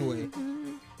any fucking way.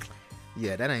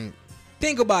 Yeah, that ain't.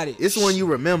 Think about it. It's one you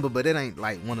remember, but it ain't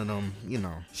like one of them.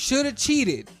 Should have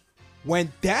cheated.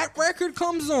 When that record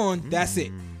comes on, that's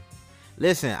it.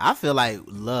 Listen, I feel like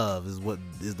Love is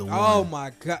the one. Oh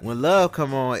my god. When Love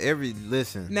come on,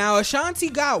 listen. Now Ashanti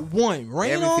got one.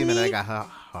 Rain Every on female Me. that got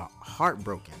her heart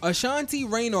broken. Ashanti,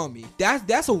 Rain on Me.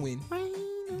 That's a win.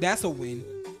 That's a win.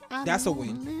 That's a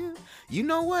win. You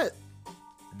know what?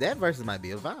 That verse might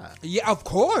be a vibe. Yeah, of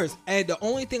course. And the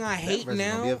only thing I hate verse is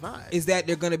gonna now be a vibe. is that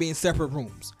they're gonna be in separate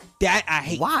rooms. That I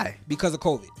hate. Why? Because of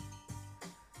COVID.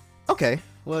 Okay.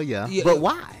 Well, yeah. Yeah, But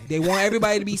why? They want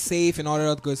everybody to be safe and all that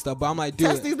other good stuff. But I'm like, dude.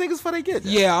 Test these niggas before they get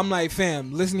there. Yeah, I'm like,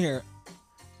 fam, listen here.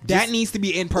 That needs to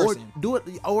be in person.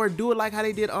 Or do it like how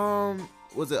they did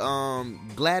was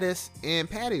it Gladys and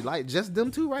Patty, like just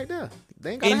them two right there.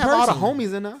 They ain't gotta In have all the person.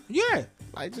 homies in there. Yeah.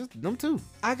 Like just them two.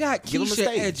 I got Give 'em a Keisha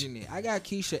stage. edging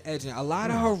it. A lot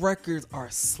of her records are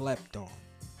slept on.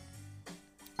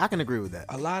 I can agree with that.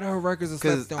 A lot of her records are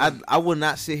Because slept on. I will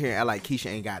not sit here and act like Keisha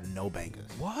ain't got no bangers.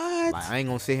 What? Like I ain't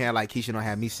gonna sit here and like Keisha don't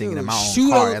have me singing in Dude, my own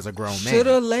shoulda- car as a grown man.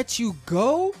 Shoulda let you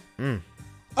go. Mm.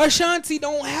 Ashanti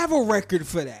don't have a record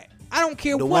for that. I don't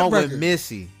care The what one record. with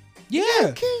Missy. Yeah.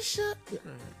 Keisha.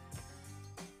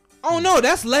 Oh no,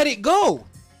 that's Let It Go.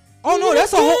 Oh no,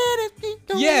 that's a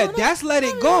whole. Yeah, that's Let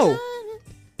It Go.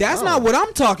 That's not what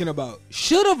I'm talking about.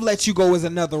 Should have let you go is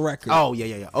another record. Oh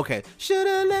yeah. Okay.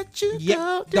 Shoulda let you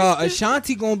Yeah, go.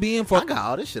 Ashanti gonna be in for. I got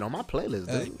all this shit on my playlist,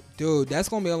 dude. Dude, that's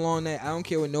gonna be a long night. I don't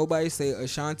care what nobody say.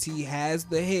 Ashanti has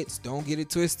the hits. Don't get it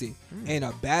twisted. In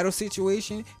a battle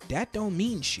situation, that don't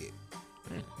mean shit.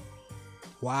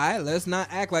 Why? Let's not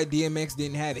act like DMX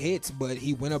didn't have hits, but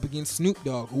he went up against Snoop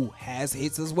Dogg, who has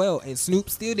hits as well, and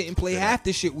Snoop still didn't play half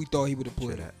the shit we thought he would have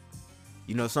played.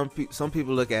 You know, some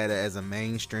people look at it as a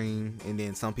mainstream, and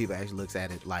then some people actually looks at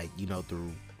it like,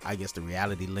 through, I guess, the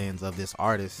reality lens of this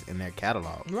artist and their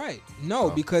catalog. Right?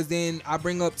 No, because then I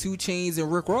bring up 2 Chainz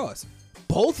and Rick Ross.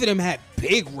 Both of them had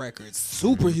big records,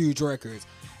 super huge records,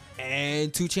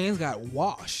 and 2 Chainz got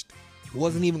washed.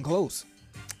 Wasn't even close.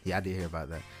 Yeah, I did hear about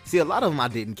that. See, a lot of them I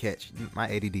didn't catch. My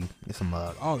ADD, it's a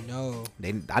mug. Oh no.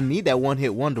 I need that one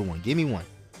hit wonder one. Give me one.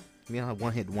 Give me a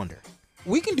one hit wonder.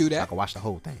 We can do I that. can watch the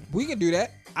whole thing. We can do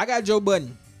that. I got Joe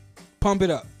Budden. Pump it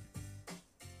up.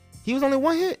 He was only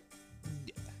one hit.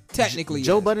 Technically,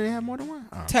 Joe yes. Budden didn't have more than one.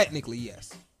 Oh. Technically,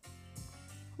 yes.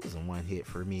 Who's a one hit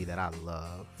for me that I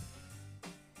love?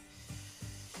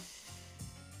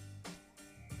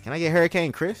 Can I get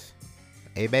Hurricane Chris?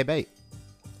 Hey, baby.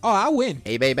 Oh, I win.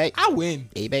 Hey, baby. I win.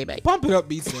 Hey, baby. Pump it up,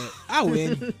 beat set. I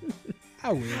win.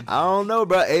 I win. I don't know,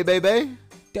 bro. Hey, baby.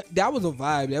 That was a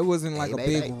vibe. That wasn't like Hey, a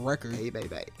baby. big record. Hey,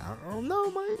 baby. I don't know,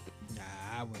 man. Nah,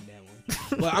 I win that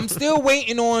one. But I'm still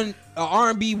waiting on an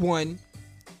R&B one.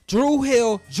 Drew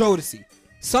Hill, Jodeci.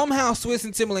 Somehow Swiss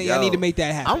and Timberland, y'all Yo, need to make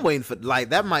that happen. I'm waiting for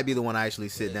that might be the one I actually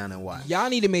sit down and watch. Y'all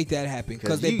need to make that happen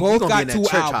because they you both gonna got be in that two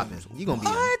church albums. hopping. You gonna be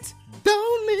What?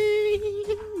 Don't leave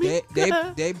me.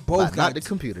 They both Knock got the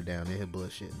computer down in here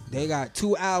bullshit. they got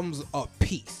two albums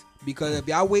apiece. Because if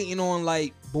y'all waiting on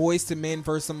like Boys to Men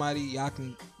versus somebody, y'all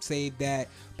can save that.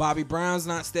 Bobby Brown's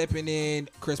not stepping in.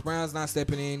 Chris Brown's not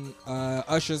stepping in.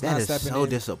 Usher's That not is stepping so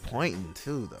in. disappointing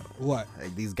too, though. What?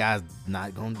 Like, these guys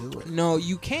not gonna do it. No,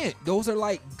 you can't. Those are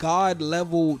like God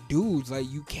level dudes.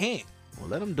 Like you can't. Well,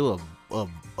 let them do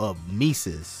a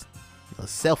Mises, a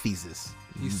selfies,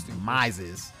 You stupid.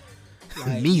 Mises,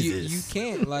 Like, Mises. you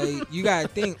can't. Like you gotta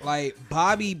think. Like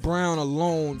Bobby Brown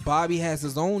alone. Bobby has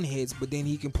his own hits, but then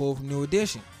he can pull from New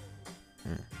Edition.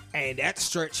 And that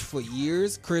stretched for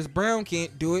years. Chris Brown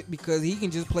can't do it because he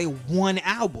can just play one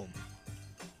album.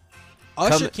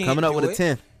 Usher can't coming up do with it. a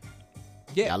 10.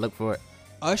 Yeah, I look for it.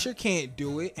 Usher can't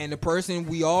do it, and the person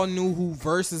we all knew who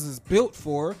Versus is built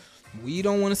for, we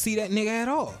don't want to see that nigga at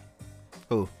all.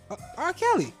 Who? R.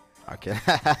 Kelly. Okay.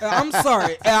 I'm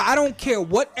sorry. I don't care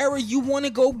what era you want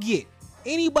to go get.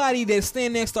 Anybody that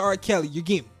stand next to R. Kelly, you're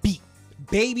getting beat.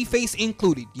 Babyface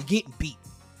included. You're getting beat.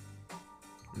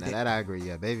 Now that I agree.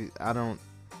 Yeah, baby.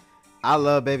 I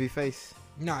love Babyface.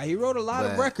 Nah, he wrote a lot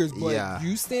of But, records, but yeah.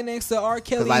 you stand next to R.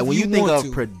 Kelly. Cause like if when you think want of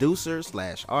to. producer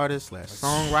 / artist /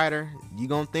 songwriter, you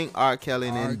gonna think R. Kelly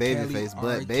and R. then Kelly- Babyface. R.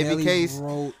 But Kelly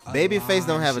wrote a Babyface lot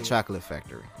don't of have a shit. chocolate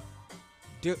factory.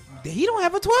 Dude, he don't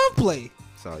have a 12 play.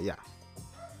 So yeah.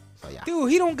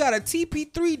 Dude, he don't got a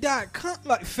TP3.com.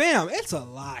 Like, fam, it's a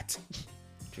lot.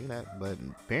 True that, but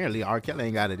apparently R. Kelly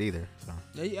ain't got it either. So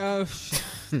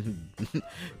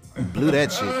blew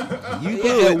that shit. You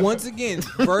blew yeah, it. once again,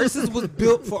 Versus was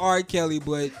built for R. Kelly,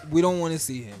 but we don't want to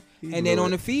see him. And then blew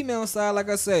on it. the female side, like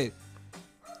I said,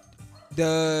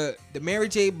 the Mary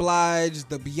J. Blige,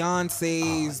 the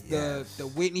Beyonces, the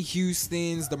Whitney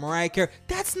Houstons, the Mariah Carey,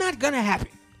 that's not gonna happen.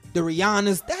 The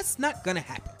Rihannas, that's not gonna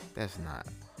happen. That's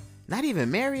not even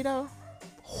Mary though.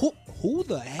 Who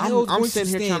the hell is I'm going to sitting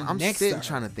here stand trying. I'm next sitting to her?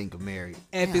 trying to think of Mary.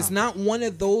 If it's not one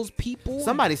of those people,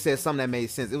 Somebody said something that made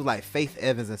sense. It was like Faith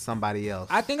Evans and somebody else.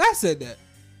 I think I said that.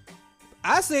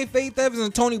 I say Faith Evans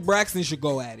and Toni Braxton should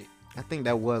go at it. I think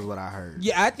that was what I heard.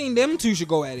 Yeah, I think them two should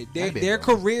go at it. That'd be Their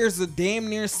dope. careers are damn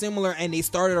near similar, and they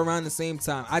started around the same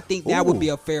time. I think that would be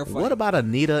a fair fight. What about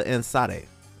Anita and Sade?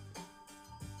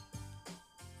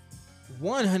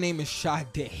 One, her name is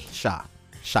Sade.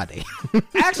 Sade.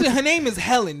 Actually, her name is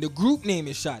Helen. The group name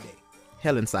is Sade.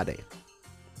 Helen Sade.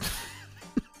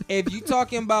 If you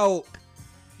talking about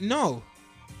no,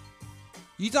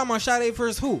 you talking about Sade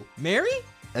first? Who? Mary?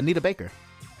 Anita Baker.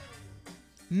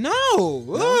 No.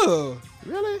 Ugh.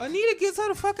 Really? Anita gets her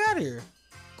the fuck out of here.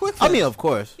 Quick I fast. mean, of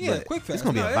course. Yeah, but quick fast. It's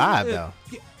gonna be No, a vibe yeah.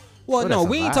 though. Well, Oh, no, that's a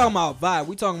we ain't vibe. talking about vibe.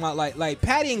 We talking about like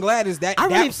Patty and Gladys. That I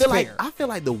really that's feel fair.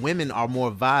 like the women are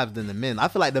more vibes than the men. I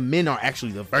feel like the men are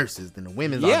actually the verses than the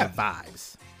women Yeah. are the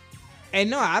vibes. And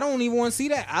no, I don't even want to see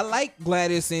that. I like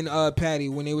Gladys and Patty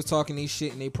when they was talking they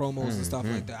shit and they promos and stuff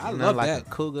like that. I You know, love like that. a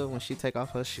cougar when she take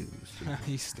off her shoes.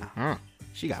 He's stupid.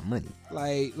 She got money.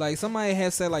 Like somebody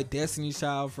had said like Destiny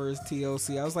Child versus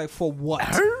TLC. I was like, for what?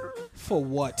 Her? For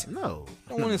what? No.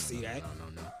 I don't want to see that.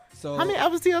 No. So How many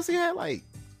albums TLC had? Like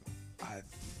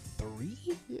 3?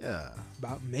 yeah.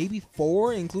 About maybe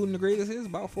 4, including the greatest hits.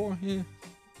 About 4, yeah.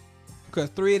 Because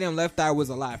 3 of them Left Eye was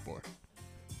alive for.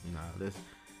 No, this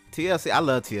TLC. I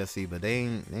love TLC, but they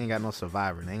ain't got no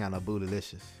Survivor. They ain't got no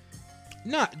Bootylicious.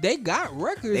 Nah, they got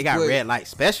records. They got but, Red Light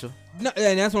Special. No,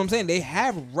 and that's what I'm saying. They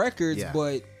have records, Yeah.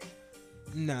 but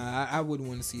nah, I wouldn't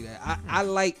want to see that. I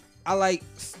like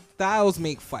styles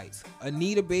make fights.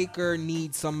 Anita Baker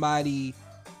needs somebody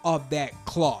of that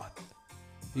cloth.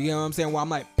 You know what I'm saying? Well, I'm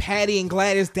like Patty and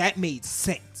Gladys. That made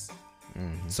sense.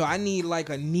 So I need like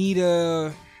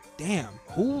Anita. Damn,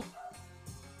 who?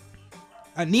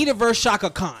 Anita versus Shaka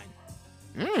Khan.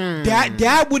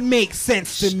 That would make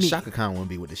sense to me. Shaka Khan wouldn't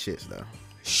be with the shits though.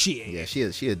 Shit. Yeah, she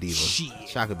a diva. Shit.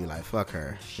 Shaka be like, fuck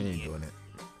her. She ain't doing it.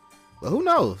 But who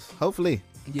knows? Hopefully.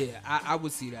 Yeah, I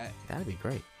would see that. That'd be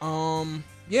great.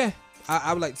 Yeah,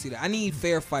 I would like to see that. I need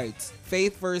fair fights.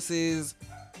 Faith versus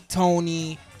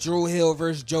Tony, Drew Hill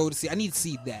versus Jodeci. I need to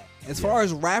see that. As far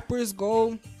as rappers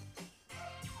go,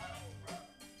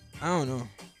 I don't know.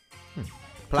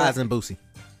 Plies and Boosie.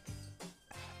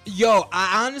 Yo,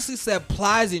 I honestly said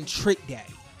Plies and Trick Daddy.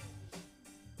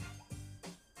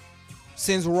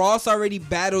 Since Ross already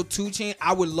battled 2 Chainz,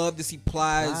 I would love to see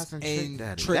Plies and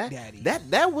Trick Daddy.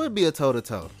 That would be a toe to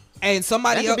toe. And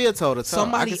somebody That could else, be a toe to toe.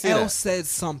 somebody I can see else that. said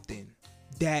something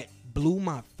that blew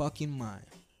my fucking mind.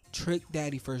 Trick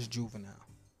Daddy versus Juvenile.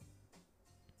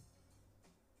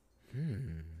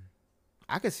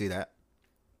 I can see that.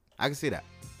 I can see that.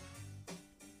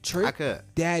 Trick I could.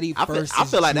 Daddy I versus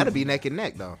feel like that'd be Juvenile. neck and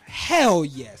neck though. Hell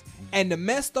yes. And the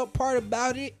messed up part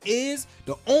about it is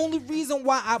the only reason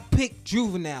why I picked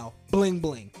Juvenile, bling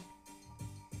bling.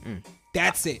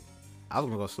 That's it. I was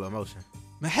gonna go slow motion.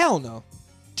 Man, hell no.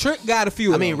 Trick got a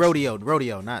few. I of mean those.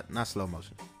 rodeo, not slow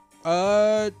motion.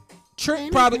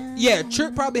 Trick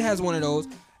probably has one of those.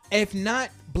 If not,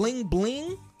 bling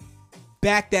bling,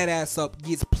 back that ass up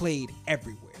gets played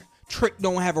everywhere. Trick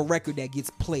don't have a record that gets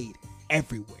played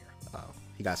everywhere. Oh,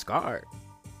 he got scarred.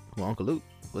 Well, Uncle Luke.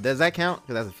 Well, does that count?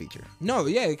 Because that's a feature. No,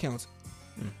 yeah, it counts.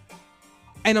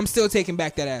 And I'm still taking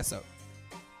back that ass up.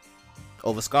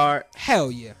 Over scarred. Hell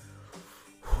yeah.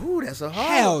 Whew, that's a hard.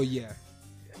 Hell yeah.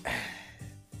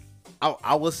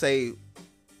 I will say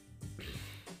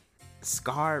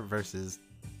scarred versus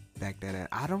back that ass.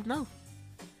 I don't know.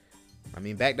 I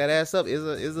mean, back that ass up is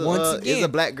a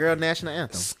black girl national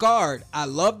anthem. Scarred. I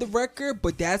love the record,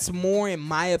 but that's more, in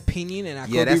my opinion, and I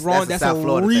could be that's- wrong. that's a That's South a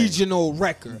Florida thing. regional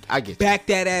record. I get you. Back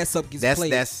that ass up gets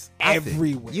played I think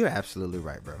everywhere. You're absolutely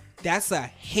right, bro. That's a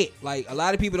hit. Like, a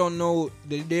lot of people don't know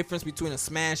the difference between a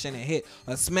smash and a hit.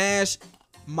 A smash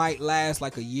might last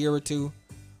like a year or two.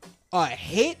 A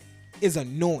hit is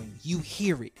annoying. You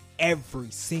hear it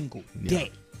every single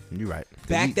day. You're right.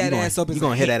 Back that ass up is You're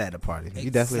gonna a hear hit. that at the party. You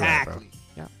definitely right, bro. Exactly.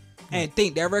 Yeah. And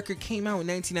think that record came out in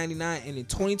 1999, and in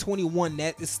 2021,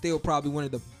 that is still probably one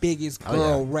of the biggest Oh,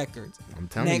 girl yeah. records. I'm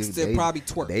telling Next you, to probably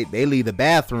Twerk. They leave the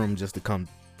bathroom just to come.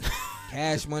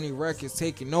 Cash Money Records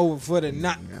taking over for the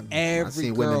night. Every I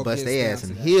seen girl women bust gets their down ass to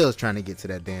in that. heels trying to get to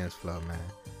that dance floor, man.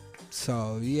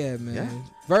 So yeah, man. Yeah.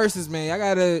 Versus, man, I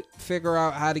gotta figure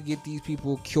out how to get these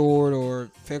people cured or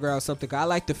figure out something. I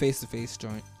like the face-to-face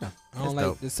joint. Yeah, I don't it's like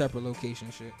dope. the separate location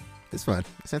shit. It's fun.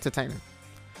 It's entertaining.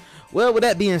 Well, with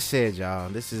that being said, y'all,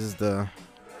 this is the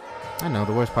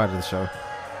worst part of the show.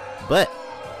 But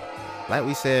like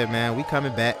we said, man, we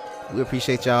coming back. We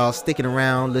appreciate y'all sticking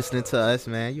around, listening to us,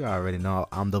 man. You already know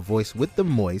I'm the voice with the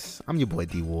moist. I'm your boy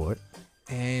D Ward.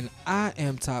 And I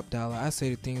am Top Dollar. I say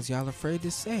the things y'all afraid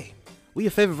to say. We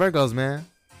your favorite Virgos, man.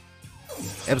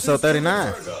 Episode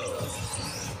 39.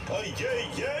 Yay,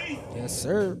 yay. Yes,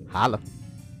 sir. Holla.